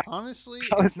know, honestly,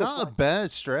 I was it's just not a like,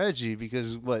 bad strategy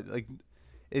because what, like,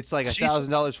 it's like "She's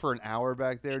 $1,000 for an hour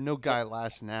back there. No guy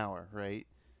lasts an hour, right?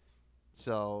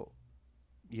 So,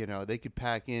 they could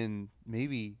pack in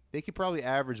maybe they could probably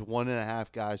average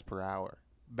 1.5 guys per hour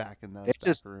back in they those back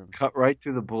just rooms. cut right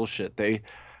through the bullshit." They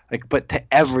like, but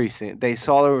to everything they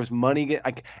saw there was money get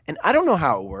like, and I don't know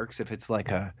how it works if it's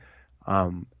like a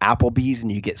Applebee's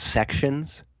and you get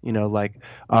sections. Like,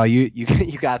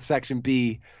 you got section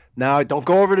B. Now don't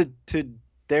go over to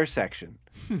their section.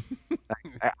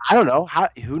 I don't know how.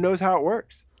 Who knows how it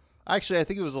works? Actually, I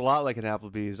think it was a lot like an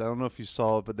Applebee's. I don't know if you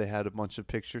saw it, but they had a bunch of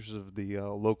pictures of the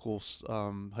local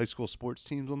high school sports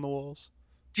teams on the walls.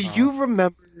 Do Uh, you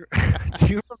remember? Do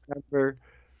you remember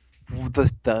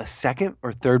the second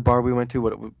or third bar we went to?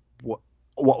 What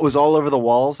was all over the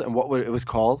walls and it was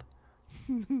called?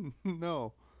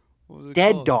 no, what was it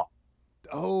Dead called? dog.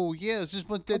 Oh yeah, it's just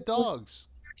bunch of dead It was dogs.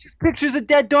 just pictures of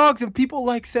dead dogs and people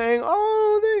like saying,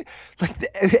 "Oh,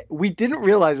 we didn't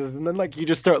realize this," and then like you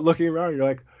just start looking around, and you're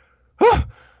like, "Huh."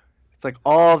 It's like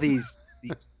all these.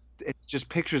 It's just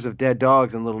pictures of dead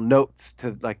dogs and little notes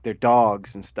to like their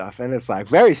dogs and stuff, and it's like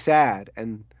very sad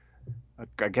and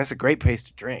I guess a great place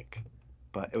to drink.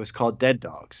 But it was called Dead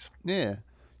Dogs. Yeah.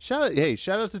 Shout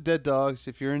out to Dead Dogs.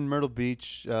 If you're in Myrtle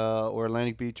Beach or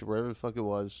Atlantic Beach or wherever the fuck it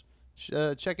was,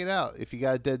 check it out. If you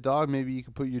got a dead dog, maybe you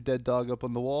can put your dead dog up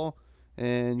on the wall,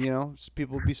 and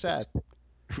people will be sad.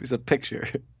 It was a picture.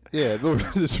 Yeah, but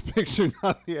it's a picture,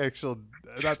 not the actual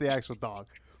dog.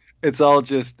 It's all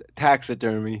just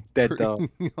taxidermy, dead dog.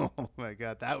 Oh my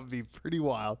god, that would be pretty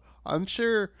wild. I'm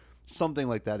sure something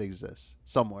like that exists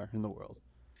somewhere in the world.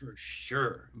 For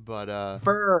sure. But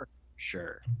For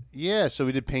sure. yeah, so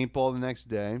we did paintball the next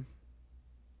day.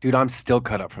 Dude, I'm still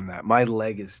cut up from that. My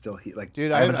leg is still like,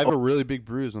 Dude, I have a really big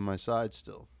bruise on my side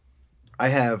still. I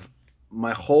have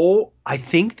my whole. I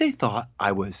think they thought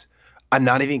I was. I'm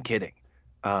not even kidding.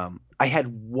 I had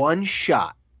one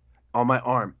shot on my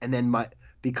arm, and then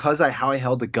because how I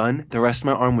held the gun, the rest of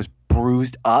my arm was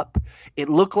bruised up. It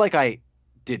looked like I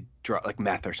did like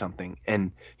meth or something,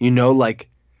 and like.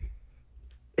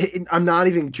 I'm not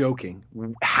even joking.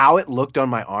 How it looked on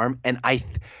my arm, and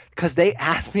because they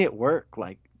asked me at work,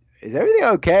 like, "Is everything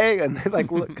okay?" And they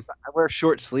like, look, 'cause I wear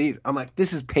short sleeves. I'm like,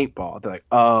 "This is paintball." They're like,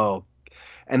 "Oh,"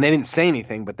 and they didn't say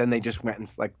anything, but then they just went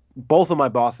and like both of my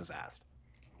bosses asked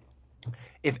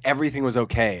if everything was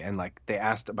okay, and like they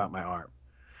asked about my arm,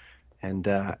 and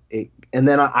and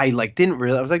then I like didn't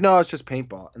realize. I was like, "No, it's just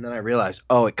paintball," and then I realized,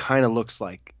 oh, it kind of looks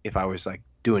like if I was like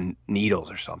doing needles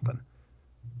or something.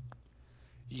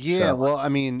 Yeah, So, well, I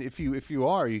mean, if you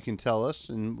are, you can tell us,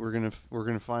 and we're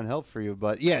gonna find help for you.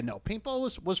 But yeah, no, paintball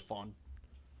was fun.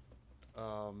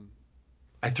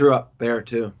 I threw up there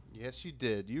too. Yes, you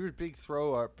did. You were a big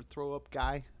throw up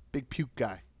guy, big puke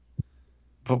guy.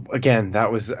 But again, it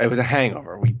was a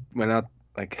hangover. We went out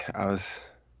like I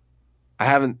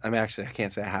haven't. I mean, actually, I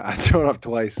can't say I have. I've thrown up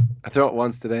twice. I threw up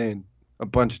once today and a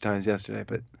bunch of times yesterday.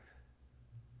 But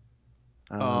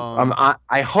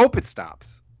I hope it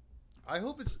stops. I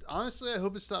hope I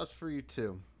hope it stops for you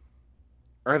too.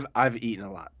 I've eaten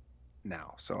a lot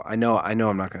now, so I know I'm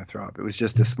not going to throw up. It was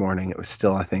just this morning. It was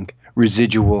still, I think,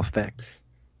 residual effects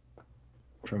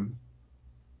from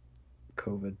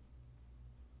COVID.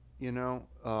 Yeah.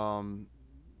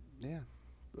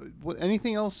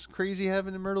 Anything else crazy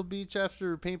happen in Myrtle Beach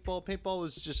after paintball? Paintball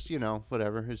was just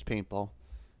whatever. It's paintball.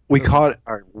 We caught,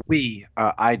 or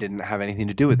I didn't have anything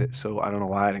to do with it, so I don't know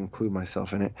why I'd include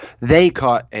myself in it. They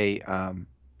caught a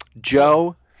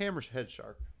Joe. Hammer's head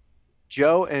shark.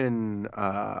 Joe and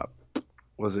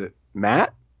was it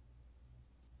Matt?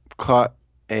 Caught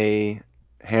a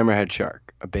hammerhead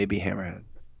shark, a baby hammerhead.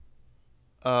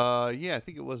 Yeah, I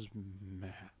think it was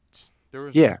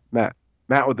Matt.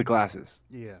 Matt with the glasses.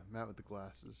 Yeah, Matt with the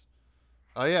glasses.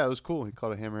 Oh yeah, it was cool. He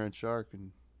caught a hammerhead shark,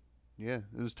 and yeah,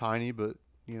 it was tiny, but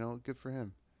good for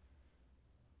him.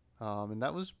 And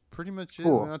that was pretty much it.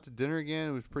 Cool. We went out to dinner again.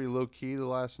 It was pretty low key the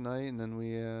last night, and then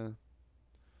we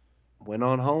went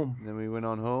on home. Then we went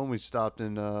on home. We stopped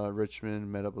in Richmond,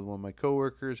 met up with one of my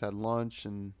coworkers, had lunch,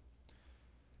 and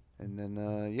then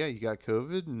you got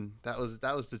COVID, and that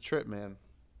was the trip, man.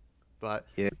 But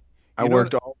yeah, I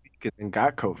worked all week and then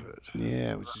got COVID.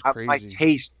 Yeah, which is My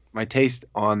crazy. My taste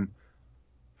on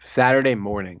Saturday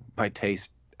morning, my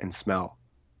taste and smell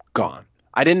gone.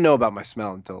 I didn't know about my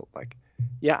smell until like,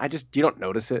 yeah, you don't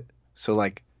notice it. So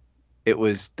like, it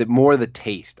was the more the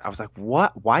taste. I was like,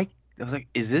 what? Why? I was like,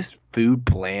 is this food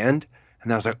bland? And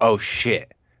then I was like, oh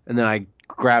shit. And then I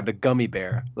grabbed a gummy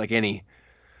bear like any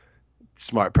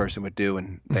smart person would do,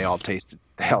 and they all tasted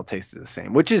the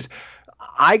same. Which is,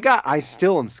 I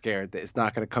still am scared that it's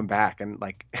not going to come back, and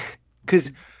like,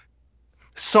 because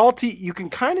salty, you can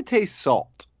kind of taste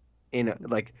salt in it,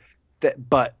 like that,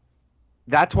 but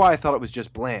that's why I thought it was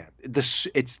just bland.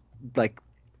 It's like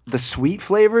the sweet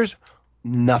flavors,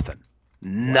 nothing,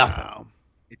 nothing. Wow.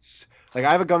 It's like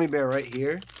I have a gummy bear right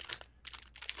here,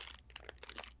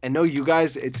 and no, you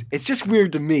guys, it's just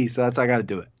weird to me, so I got to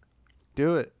do it.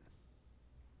 Do it.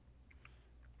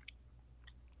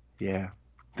 Yeah,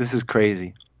 this is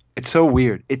crazy. It's so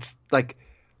weird. It's like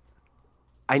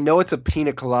I know it's a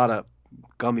pina colada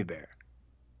gummy bear,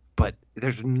 but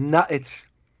there's not. It's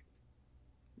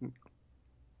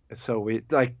so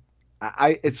weird. Like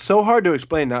it's so hard to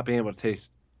explain not being able to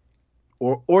taste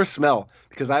or smell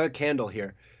because I have a candle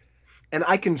here, and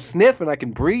I can sniff and I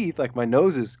can breathe. Like my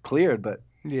nose is cleared, but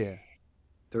Yeah.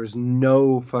 there's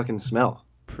no fucking smell.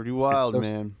 Pretty wild, so-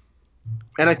 man.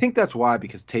 And I think that's why,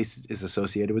 because taste is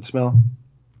associated with smell.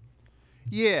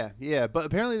 Yeah, yeah. But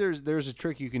apparently there's a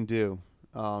trick you can do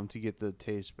to get the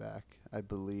taste back. I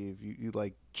believe you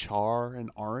like char an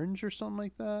orange or something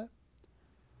like that.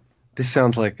 This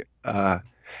sounds like and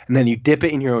then you dip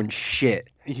it in your own shit.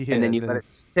 Yeah, And then you let it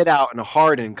sit out and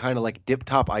harden, kind of like dip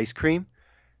top ice cream,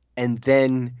 and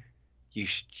then you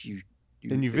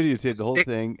Then you videotape the whole stick-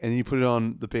 thing, and then you put it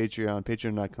on the Patreon,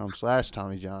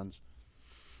 patreon.com/TommyJohns.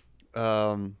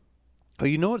 Oh,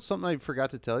 you know what? Something I forgot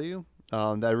to tell you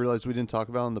that I realized we didn't talk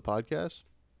about on the podcast.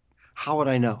 How would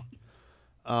I know?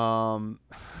 Um,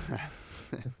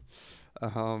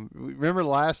 remember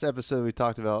last episode we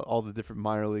talked about all the different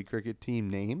minor league cricket team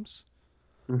names?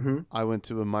 Mm-hmm. I went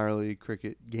to a minor league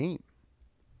cricket game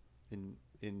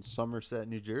in Somerset,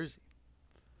 New Jersey.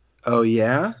 Oh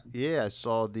yeah. Yeah, I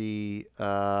saw the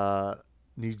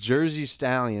New Jersey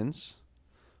Stallions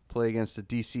play against the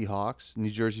DC Hawks. New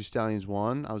Jersey Stallions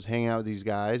won. I was hanging out with these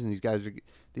guys, and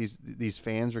these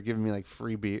fans were giving me like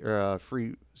free beer,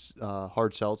 free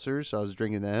hard seltzers. So I was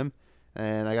drinking them,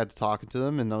 and I got to talking to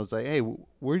them, and I was like, "Hey,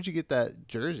 where'd you get that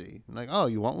jersey?" I'm like, "Oh,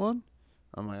 you want one?"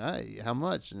 I'm like, "Hey, how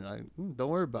much?" And they're like, "Don't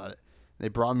worry about it." They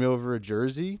brought me over a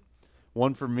jersey,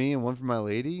 one for me and one for my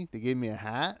lady. They gave me a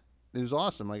hat. It was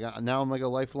awesome. Like now I'm like a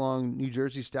lifelong New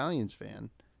Jersey Stallions fan.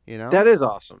 You know? That is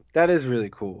awesome. That is really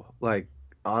cool. Like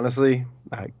honestly,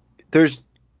 like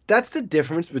that's the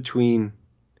difference between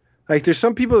like there's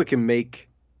some people that can make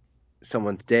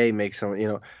someone's day, make someone,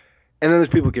 and then there's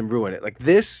people who can ruin it. Like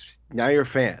this, now you're a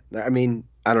fan. I mean,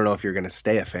 I don't know if you're gonna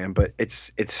stay a fan, but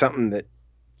it's something that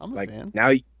I'm a like fan.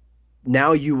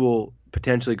 now you will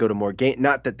potentially go to more game.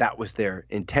 Not that that was their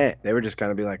intent. They were just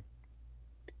gonna be like,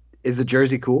 is the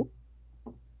jersey cool?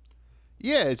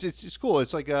 Yeah, it's cool.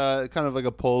 It's like kind of like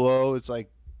a polo. It's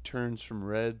like turns from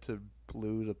red to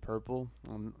blue to purple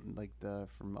on like the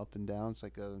from up and down. It's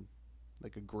like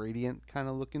a gradient kind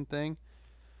of looking thing.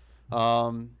 Yeah,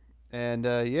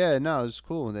 no, it was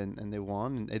cool. And they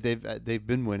won. And they've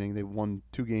been winning. They won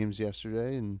 2 games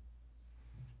yesterday, and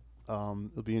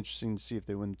it'll be interesting to see if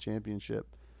they win the championship.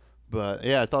 But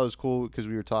yeah, I thought it was cool because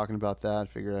we were talking about that. I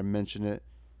figured I'd mention it.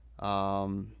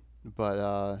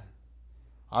 But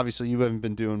obviously you haven't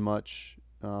been doing much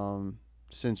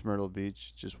since Myrtle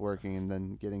Beach, just working and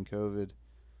then getting COVID.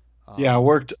 Yeah, I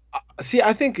worked. See,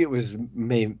 I think it was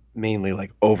mainly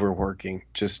like overworking.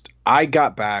 Just I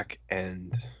got back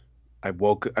and I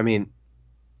woke. I mean,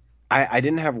 I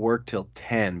didn't have work till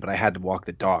 10, but I had to walk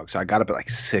the dog, so I got up at like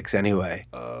 6 anyway.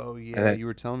 Oh yeah, And you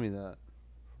were telling me that.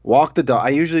 Walk the dog. I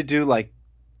usually do like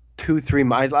 2-3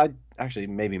 miles. I actually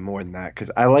maybe more than that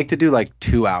because I like to do like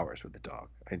 2 hours with the dog.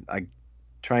 I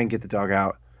try and get the dog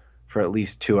out for at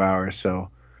least 2 hours. So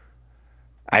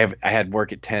I had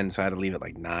work at 10, so I had to leave at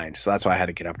like 9. So that's why I had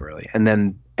to get up early. And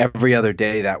then every other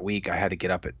day that week, I had to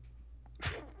get up at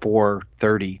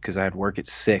 4:30 because I had work at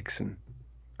 6, and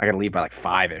I got to leave by like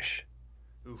 5ish.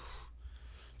 Oof,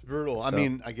 it's brutal. I So-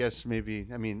 mean, I guess maybe.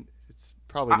 I mean, it's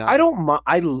probably not. I don't mind.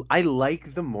 I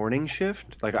like the morning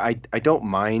shift. Like I don't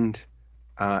mind.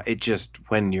 It just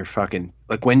when you're fucking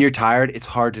like when you're tired, it's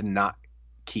hard to not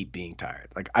keep being tired.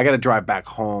 Like I got to drive back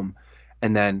home,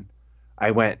 and then I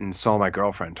went and saw my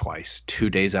girlfriend twice, 2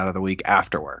 days out of the week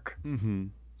after work. Mm-hmm.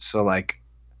 So like,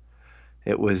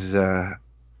 it was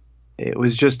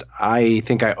just I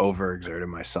think I overexerted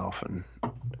myself, and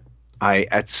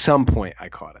at some point I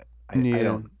caught it. I Yeah.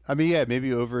 don't I mean, yeah, maybe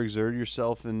overexert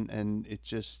yourself and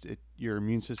your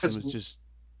immune system is because just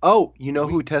you know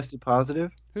who weak. tested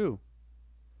positive? Who?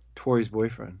 Tori's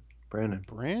boyfriend, Brandon.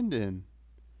 Brandon.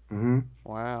 Hmm.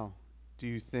 Wow. Do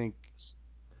you think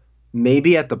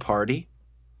Maybe at the party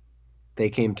they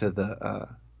came to the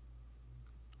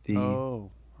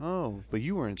Oh. Oh, but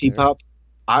you weren't there. P-pop.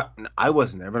 I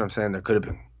wasn't there, but I'm saying there could have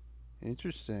been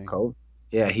Interesting. COVID.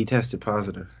 Yeah, he tested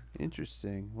positive.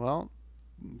 Interesting. Well,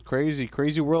 crazy,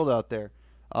 crazy world out there.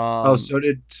 Oh, Um,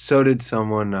 so did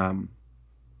someone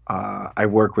I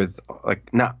work with,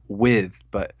 like not with,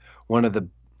 but one of the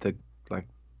like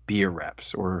beer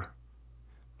reps, or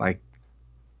like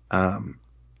um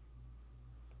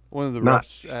one of the not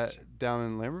reps down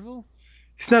in Lambertville.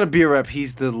 he's not a beer rep,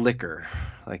 he's the liquor.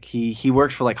 Like he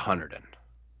works for like Hunterdon.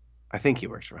 I think he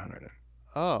works for Hunterdon.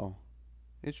 Oh,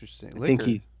 interesting. I think Liquor,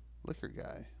 he's liquor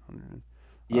guy.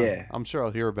 yeah. I'm sure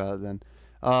I'll hear about it then.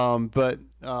 But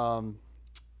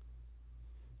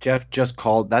Jeff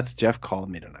called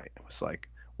me tonight. It was like,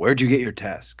 "Where'd you get your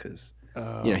test?" Cuz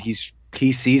oh,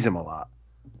 he sees him a lot.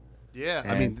 yeah.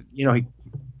 I And mean,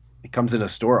 he comes in a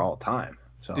store all the time.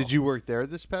 did So you work there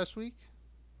this past week?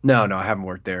 no, I haven't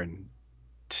worked there in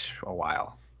a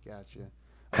while. Gotcha.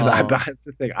 Because that's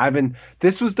the thing.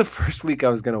 This was the first week I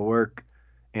was gonna work,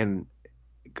 and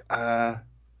I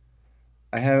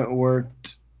haven't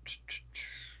worked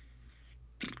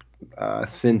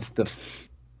since the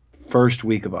first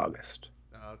week of August.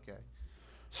 Okay.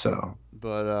 So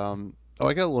But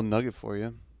I got a little nugget for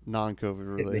you,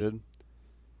 non-COVID hit me. related.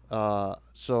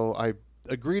 So I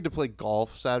agreed to play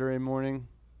golf Saturday morning,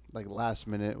 like last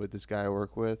minute with this guy I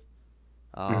work with,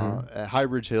 Hmm. at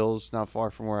Highbridge Hills, not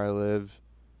far from where I live,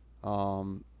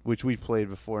 which we've played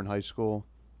before in high school.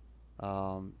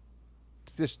 Um,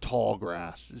 this tall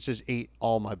grass, it just ate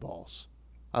all my balls.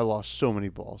 I lost so many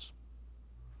balls,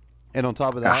 and on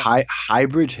top of A that,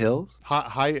 Highbridge Hills.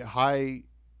 yeah,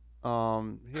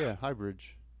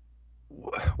 Highbridge.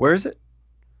 Where is it?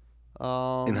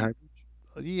 In Um, High.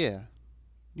 yeah,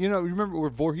 remember where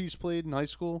Voorhees played in high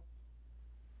school?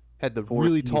 Had the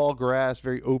really Voorhees. tall grass,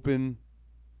 very open.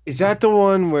 Is that the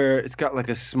one where it's got like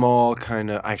a small kind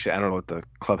of? Actually, I don't know what the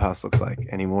clubhouse looks like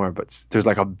anymore, but there's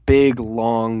like a big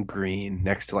long green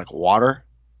next to like water,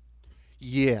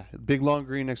 Yeah, big long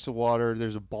green next to water.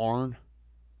 There's a barn.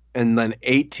 and then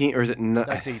 18, or is it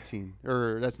That's 18,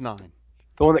 or that's 9.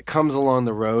 the one that comes along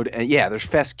the road? And yeah, there's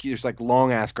fescue. There's like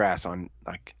long ass grass on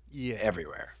like Yeah.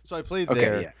 everywhere. So I played Okay,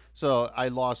 there. yeah. So I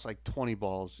lost like 20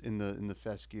 balls in the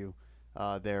fescue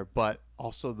there, but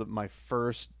also my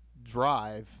first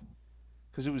drive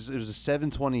because it was a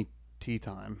 7:20 tee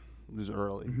time. It was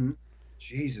early. Hmm.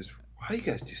 Jesus, why do you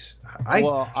guys do?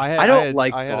 Well, I had I I don't had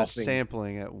like I had a golfing.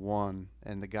 sampling at 1,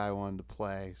 and the guy wanted to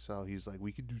play, so he's like,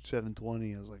 "We could do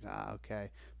 7:20." I was like, okay,"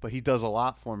 but he does a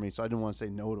lot for me, so I didn't want to say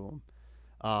no to him.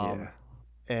 Um, Yeah.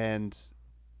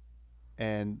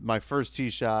 and my first tee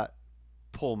shot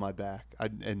pulled my back.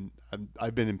 I've been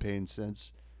in pain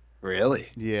since. Really?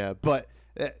 Yeah, but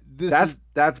this That's is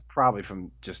that's probably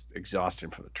from just exhaustion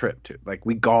from the trip too. Like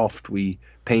we golfed, we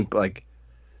paint like.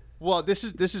 well, this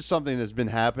is something that's been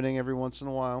happening every once in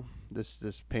a while.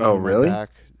 This pain Oh, in my really?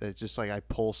 back. It's just like I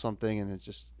pull something and it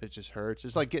just hurts.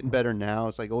 It's like getting better now.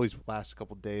 It's like always lasts a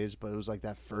couple days, but it was like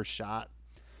that first shot.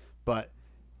 But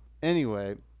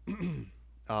anyway,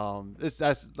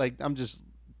 that's like I'm just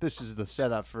this is the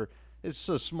setup for it's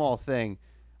a small thing.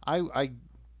 I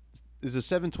It's a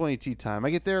 7:20 tee time. I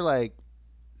get there like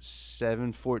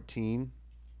 7:14.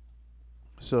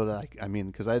 So that I mean,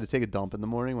 because I had to take a dump in the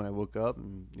morning when I woke up,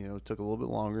 and it took a little bit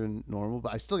longer than normal,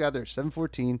 but I still got there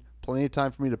 7:14. Plenty of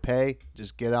time for me to pay.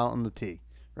 Just get out on the tee,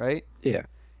 right? Yeah.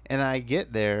 And I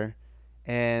get there,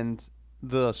 and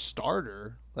the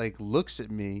starter like looks at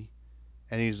me,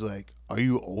 and he's like, "Are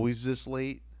you always this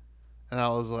late?" And I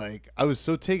was like, I was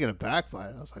so taken aback by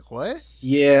it. I was like, "What?"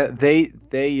 Yeah, they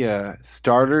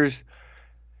starters.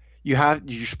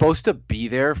 You're supposed to be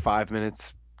there 5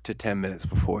 minutes to 10 minutes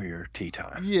before your tee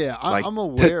time. Yeah, Like I'm to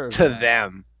aware of to that.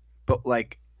 them, but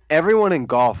like everyone in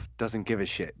golf doesn't give a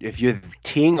shit. If you're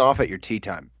teeing off at your tee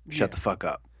time, shut Yeah, the fuck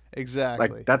up. Like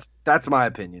exactly. that's my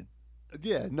opinion.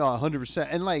 Yeah, no, 100%.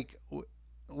 And like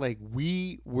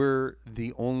we were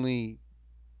the only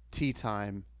tea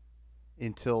time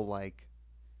until like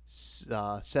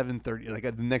 7:30. Like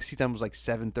the next tea time was like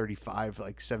 7:35,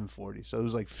 like 7:40. So it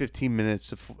was like 15 minutes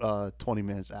to 20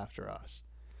 minutes after us.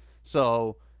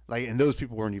 So like, and those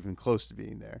people weren't even close to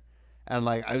being there. And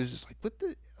like, I was just like, what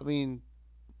the? I mean,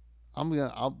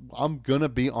 I'm gonna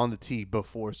be on the tee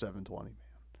before 7:20, man.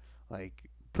 Like,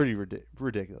 pretty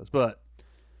ridiculous. But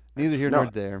neither here nor No,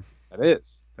 there. that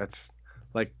is. That's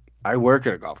like I work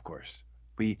at a golf course.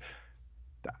 We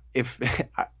if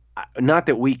not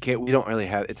that we can't, we don't really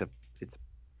have it's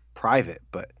private,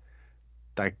 but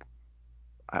like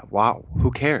wow,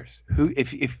 who cares? Who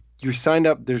if you're signed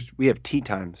up, we have tee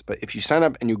times, but if you sign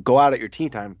up and you go out at your tee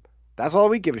time, that's all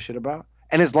we give a shit about.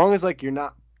 And as long as like you're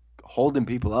not holding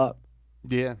people up.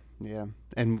 Yeah, yeah.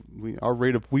 And our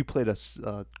rate of we played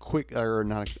a quick or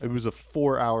not. It was a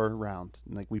 4 hour round.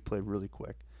 And, like we played really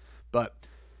quick, but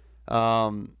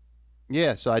um,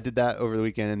 yeah. So I did that over the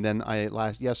weekend, and then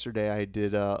yesterday I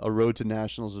did a Road to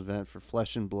Nationals event for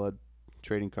Flesh and Blood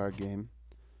trading card game,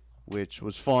 which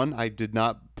was fun. I did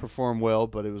not perform well,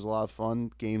 but it was a lot of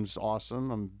fun. Game's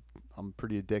awesome. I'm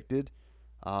pretty addicted.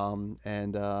 And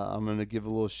I'm gonna give a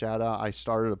little shout out. I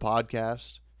started a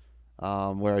podcast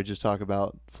where I just talk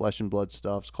about flesh and blood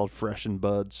stuff. It's called Fresh and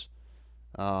Buds.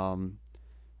 Um,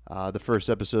 the first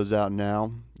episode's out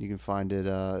now. You can find it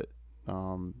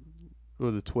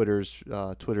with the Twitter's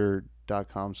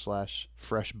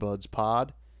twitter.com/freshbudspod,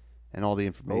 and all the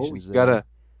information's there.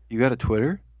 You got a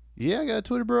Twitter? Yeah, I got a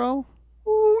Twitter, bro.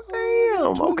 Oh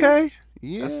damn. Okay.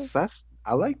 Yeah. That's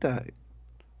I like that.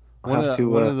 One of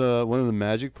the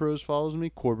Magic pros follows me,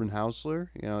 Corbin Hausler.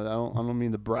 You know, I don't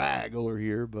mean to brag over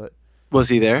here, but Was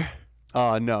he there?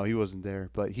 no, he wasn't there,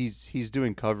 but he's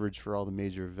doing coverage for all the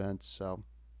major events, so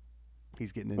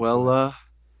he's getting into it.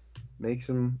 Make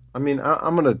some. I mean,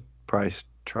 I'm gonna probably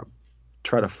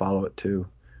try to follow it too,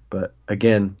 but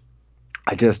again,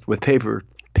 I just with paper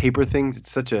things, it's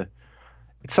such an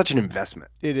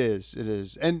investment. It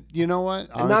is, and you know what?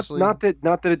 And Honestly, not that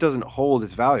it doesn't hold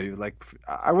its value. Like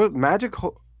I would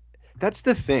that's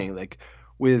the thing. Like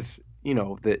with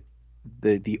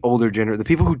the older the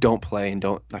people who don't play and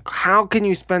don't like, how can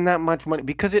you spend that much money?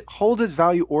 Because it holds its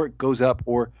value, or it goes up,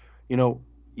 or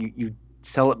you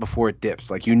sell it before it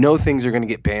dips. Like things are going to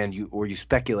get banned, you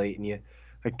speculate, and you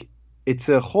like it's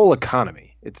a whole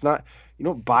economy. It's not, you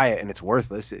don't buy it and it's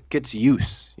worthless. It gets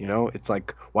use. It's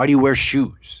like, why do you wear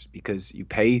shoes? Because you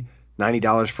pay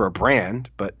 $90 for a brand,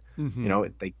 but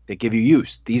they give you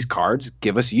use. These cards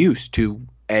give us use to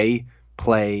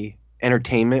play,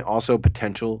 entertainment, also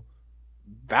potential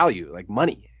value, like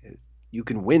money. You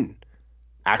can win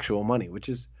actual money, which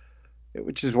is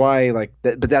why, like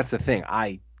that. But that's the thing.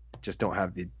 I just don't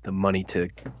have the money to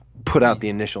put out the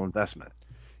initial investment.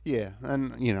 yeah,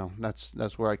 and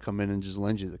that's where I come in and just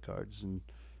lend you the cards and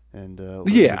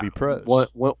Yeah, be pros.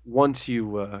 once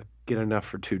you get enough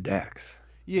for 2 decks.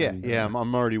 Yeah, And, yeah,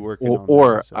 I'm already working on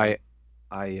or that. So.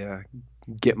 I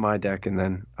get my deck and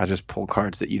then I just pull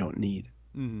cards that you don't need.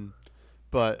 Mm-hmm.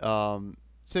 But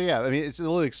so yeah, I mean, it's a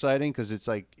little exciting because it's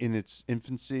like in its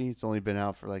infancy. It's only been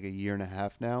out for like a year and a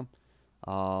half now.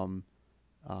 Um,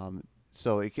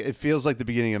 so it feels like the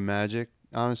beginning of Magic,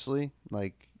 honestly.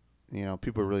 Like,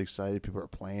 people are really excited. People are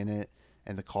playing it,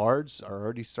 and the cards are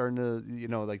already starting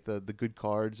to, like the good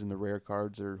cards and the rare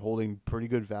cards are holding pretty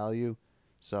good value.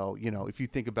 So if you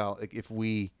think about like if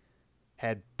we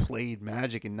had played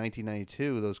Magic in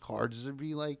 1992, those cards would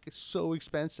be like so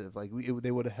expensive. Like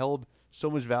they would have held so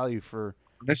much value for.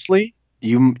 Honestly,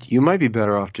 you might be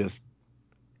better off just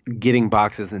getting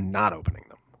boxes and not opening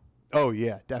them. Oh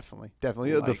yeah, definitely. The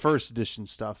Like, first edition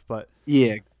stuff, but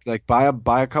yeah, like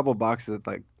buy a couple boxes.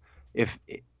 Like if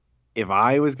if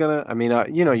I was gonna, I mean,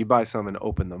 you buy some and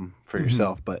open them for Mhm.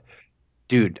 yourself. But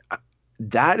dude,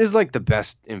 that is like the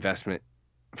best investment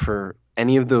for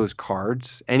any of those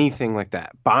cards, anything like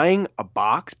that. Buying a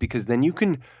box, because then you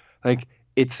can, like,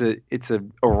 it's a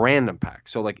random pack.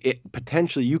 So like it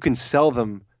potentially you can sell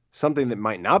them something that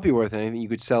might not be worth anything. You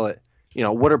could sell it.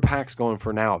 What are packs going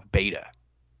for now with beta?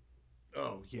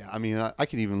 Oh yeah, I mean I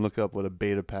can even look up what a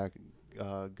beta pack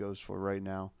goes for right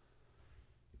now,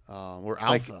 or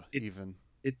Like alpha even.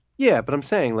 it's yeah, but I'm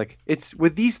saying like it's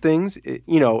with these things,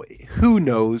 who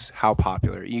knows how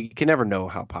popular? You can never know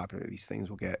how popular these things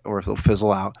will get or if they'll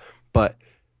fizzle out. But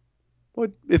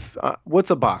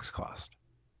what's a box cost?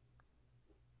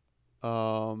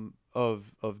 Of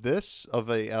this of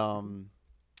a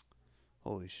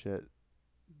holy shit,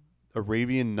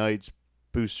 Arabian Nights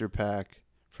booster pack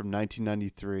from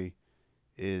 1993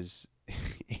 is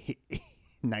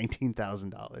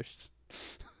 $19,000.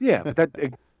 Yeah, but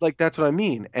like that's what I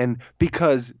mean. And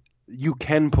because you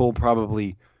can pull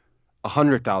probably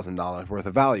 $100,000 worth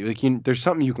of value, like there's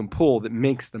something you can pull that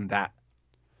makes them that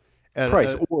At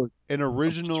price. a, Or an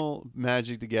original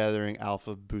Magic the Gathering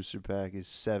Alpha booster pack is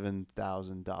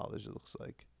 $7,000. It looks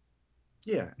like.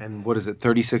 yeah, and what is it?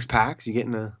 36 packs? You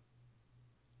getting a?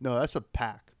 No, that's a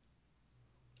pack.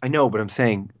 I know, but I'm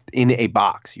saying in a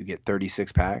box you get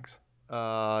 36 packs.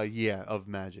 Yeah, of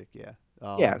Magic, yeah.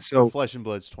 Yeah, For so Flesh and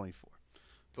Blood's 24.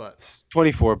 But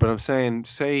 24, but I'm saying,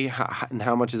 say, and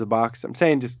how much is a box? I'm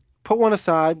saying just put one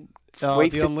aside.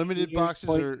 Wait the 15 unlimited years, boxes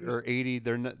 20 are years. 80.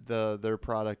 They're not, their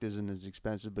product isn't as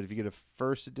expensive, but if you get a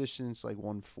first edition, it's like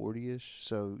 140ish.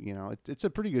 So it's a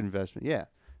pretty good investment. Yeah,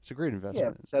 it's a great Yeah,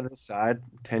 investment. set it aside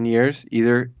 10 years.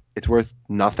 Either it's worth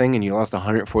nothing and you lost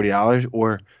 $140,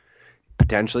 or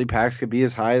potentially packs could be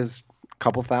as high as a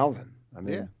couple thousand. I Yeah,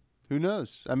 mean, who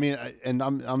knows? I mean, and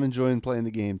I'm enjoying playing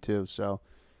the game too. So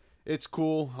it's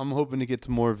cool. I'm hoping to get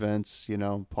to more events.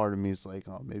 Part of me is like,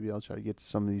 oh, maybe I'll try to get to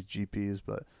some of these GPs,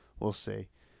 but we'll see.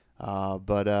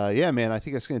 But yeah, man, I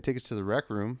think that's gonna take us to the rec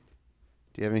room.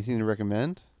 Do you have anything to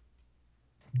recommend?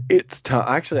 it's tough.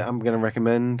 Actually, I'm going to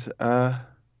recommend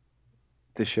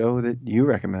the show that you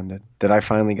recommended that I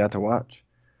finally got to watch.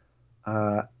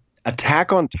 Uh,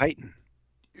 Attack on Titan.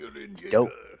 It's dope.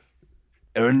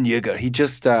 Eren Yeager. He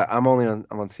just I'm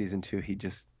on season 2. He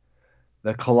just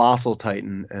the Colossal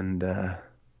Titan and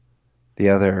the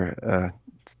other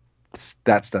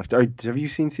that stuff. Have you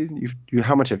seen season?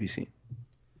 How much have you seen?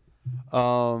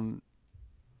 Um,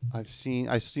 I've seen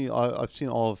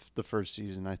all of the first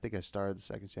season. I think I started the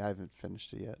second season. I haven't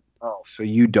finished it yet. Oh, so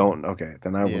you don't. Okay,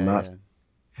 then I will Yeah, not.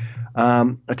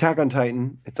 yeah. Attack on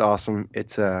Titan. It's awesome.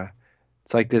 It's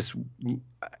like this,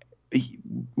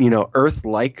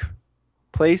 Earth-like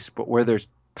place, but where there's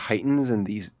titans and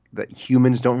these that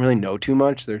humans don't really know too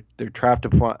much. They're trapped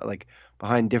upon, like,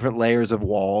 behind different layers of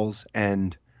walls.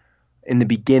 And in the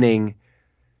beginning,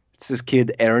 it's this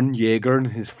kid Aaron Yeager, and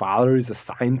his father is a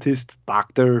scientist,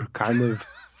 doctor, kind of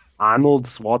Arnold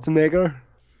Schwarzenegger.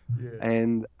 Yeah.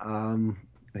 And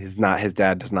his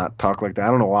dad does not talk like that. I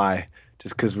don't know why,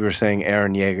 just because we were saying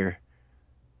Aaron Yeager.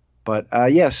 But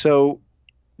yeah, so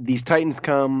these titans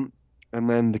come, and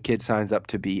then the kid signs up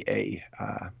to be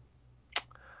uh,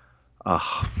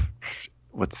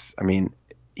 I mean,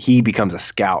 he becomes a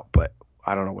scout, but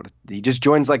I don't know he just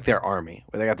joins like their army,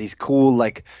 where they got these cool,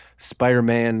 like,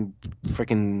 Spider-Man,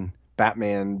 freaking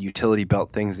Batman utility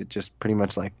belt things that just pretty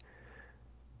much, like,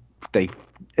 they,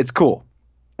 it's cool.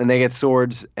 And they get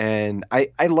swords, and I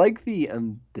like the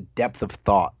depth of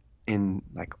thought in,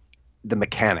 like, the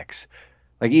mechanics.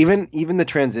 Like, even the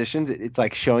transitions, it's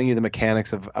like showing you the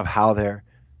mechanics of how their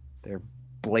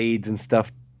blades and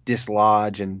stuff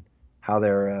dislodge, and how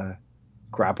their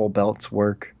grapple belts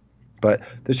work. But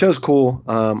the show's cool.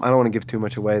 I don't want to give too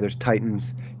much away. There's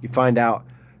Titans. You find out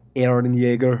Aaron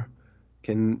Yeager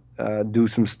can do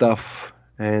some stuff,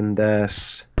 and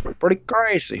pretty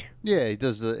crazy. Yeah, he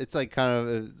does the. It's like kind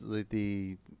of like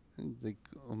like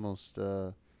almost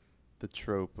the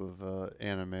trope of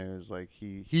anime is like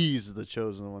he's the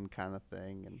chosen one kind of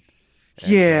thing, and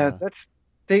Yeah, that's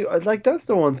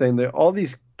the one thing. There all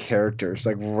these characters,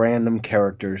 like random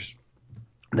characters,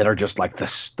 that are just like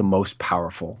the most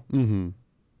powerful. mm-hmm.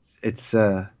 It's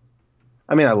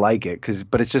I mean, I like it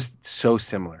but it's just so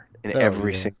similar in Oh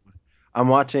every yeah,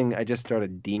 single. I just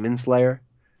started Demon Slayer,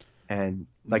 and,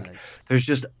 like, nice. there's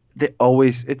just they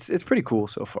always it's pretty cool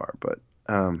so far, but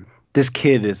this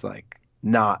kid is, like,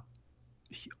 not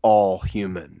all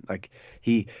human. Like,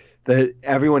 the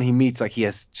everyone he meets, like, he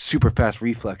has super fast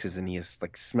reflexes, and he has,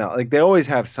 like, smell. Like, they always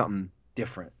have something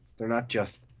different. They're not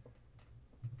just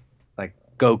like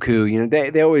Goku,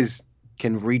 they always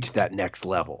can reach that next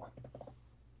level.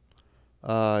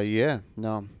 Yeah,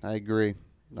 no, I agree.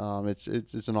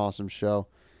 It's an awesome show,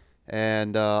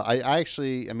 and I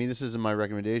actually, I mean, this isn't my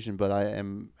recommendation, but I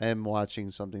am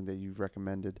watching something that you've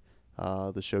recommended,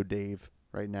 the show Dave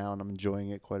right now, and I'm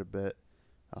enjoying it quite a bit.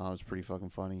 It's pretty fucking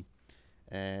funny,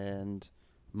 and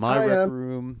my I rec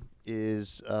room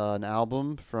is an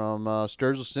album from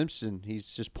Sturgill Simpson.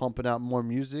 He's just pumping out more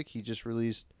music. He just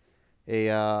released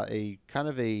a kind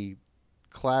of a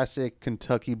classic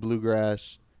Kentucky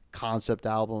bluegrass concept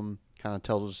album. Kind of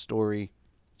tells a story.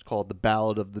 It's called "The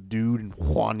Ballad of the Dude and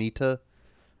Juanita."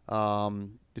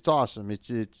 It's awesome. It's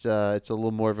a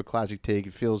little more of a classic take.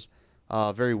 It feels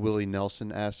very Willie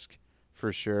Nelson esque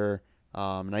for sure.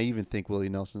 And I even think Willie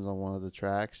Nelson's on one of the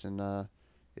tracks, and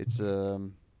it's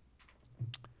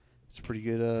it's a pretty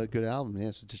good album.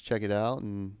 Yeah, so just check it out,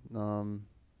 and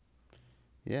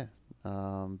yeah.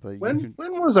 But you when can.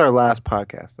 when was our last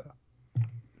podcast, though?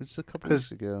 It's a couple weeks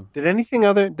Because ago. did anything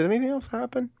else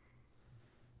happen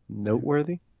I,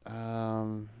 noteworthy?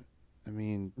 um, I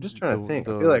mean, I'm just trying to the think.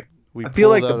 the we I feel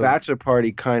pulled like the out of. bachelor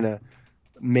party kind of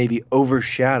maybe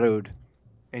overshadowed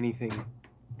anything.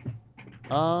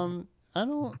 Um, I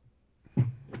don't.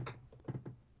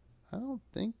 I don't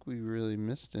think we really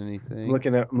missed anything.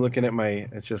 I'm looking at my.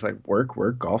 It's just like work,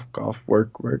 work, golf, golf,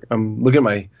 work, work. I'm looking at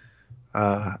my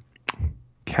uh,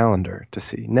 calendar to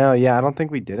see. No, yeah, I don't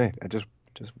think we did it. I just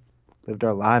lived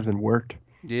our lives and worked.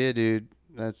 Yeah, dude.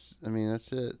 That's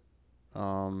it.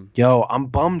 Yo, I'm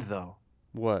bummed though,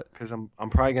 What? because I'm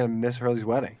probably gonna miss Hurley's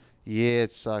wedding. Yeah,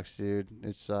 it sucks, dude.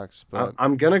 It sucks, but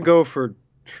I'm gonna go for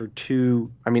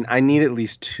two. I mean, I need at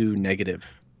least two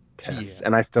negative tests, yeah,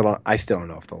 and I still don't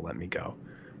know if they'll let me go.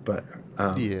 But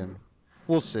yeah.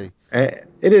 We'll see. it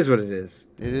is what it is.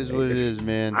 It is what it is,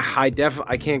 man. I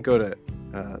can't go to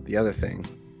the other thing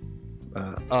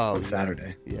Oh, on yeah.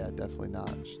 Saturday. Yeah, definitely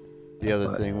not. The other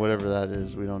But- thing, whatever that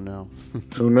is, we don't know.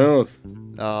 Who knows?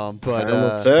 But Time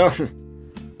will tell.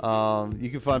 you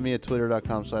can find me at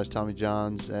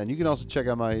twitter.com/TommyJohns, and you can also check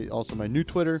out my new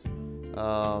Twitter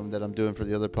that I'm doing for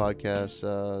the other podcasts,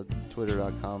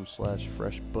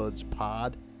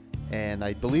 twitter.com/FreshBudsPod, and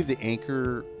I believe the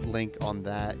Anchor link on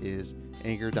that is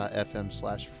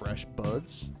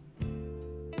anchor.fm/FreshBuds,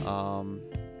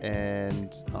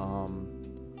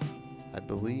 I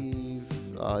believe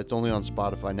it's only on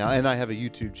Spotify now, and I have a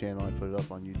YouTube channel. I put it up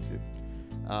on YouTube.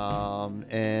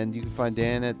 And you can find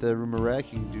Dan at the Rumor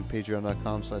Rec. You can do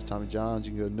patreon.com/TommyJohns.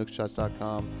 You can go to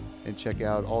nookshots.com and check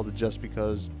out all the Just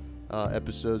Because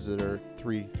episodes that are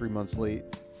three months late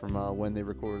from when they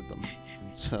recorded them.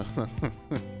 So,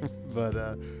 but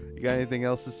you got anything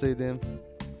else to say, Dan?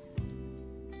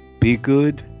 Be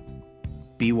good.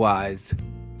 Be wise.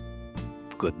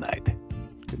 Good night.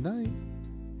 Good night.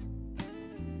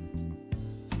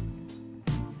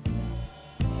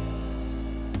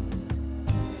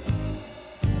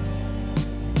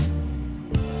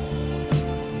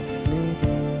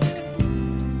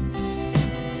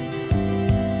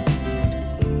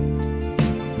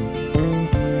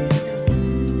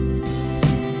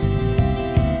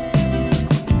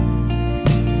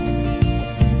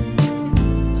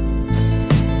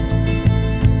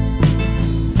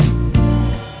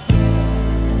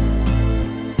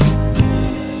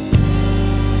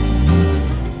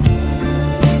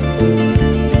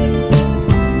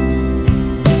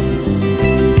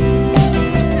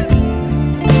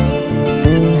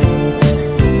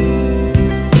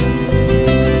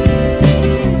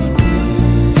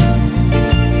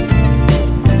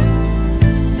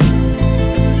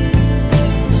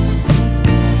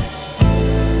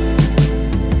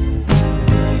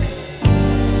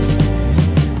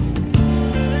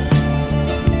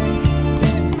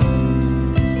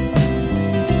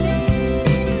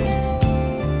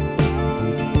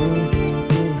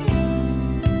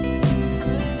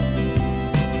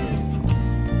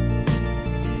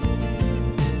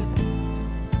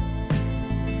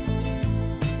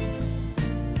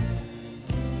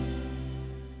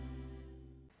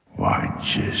 Why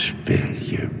don't you spill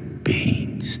your beans?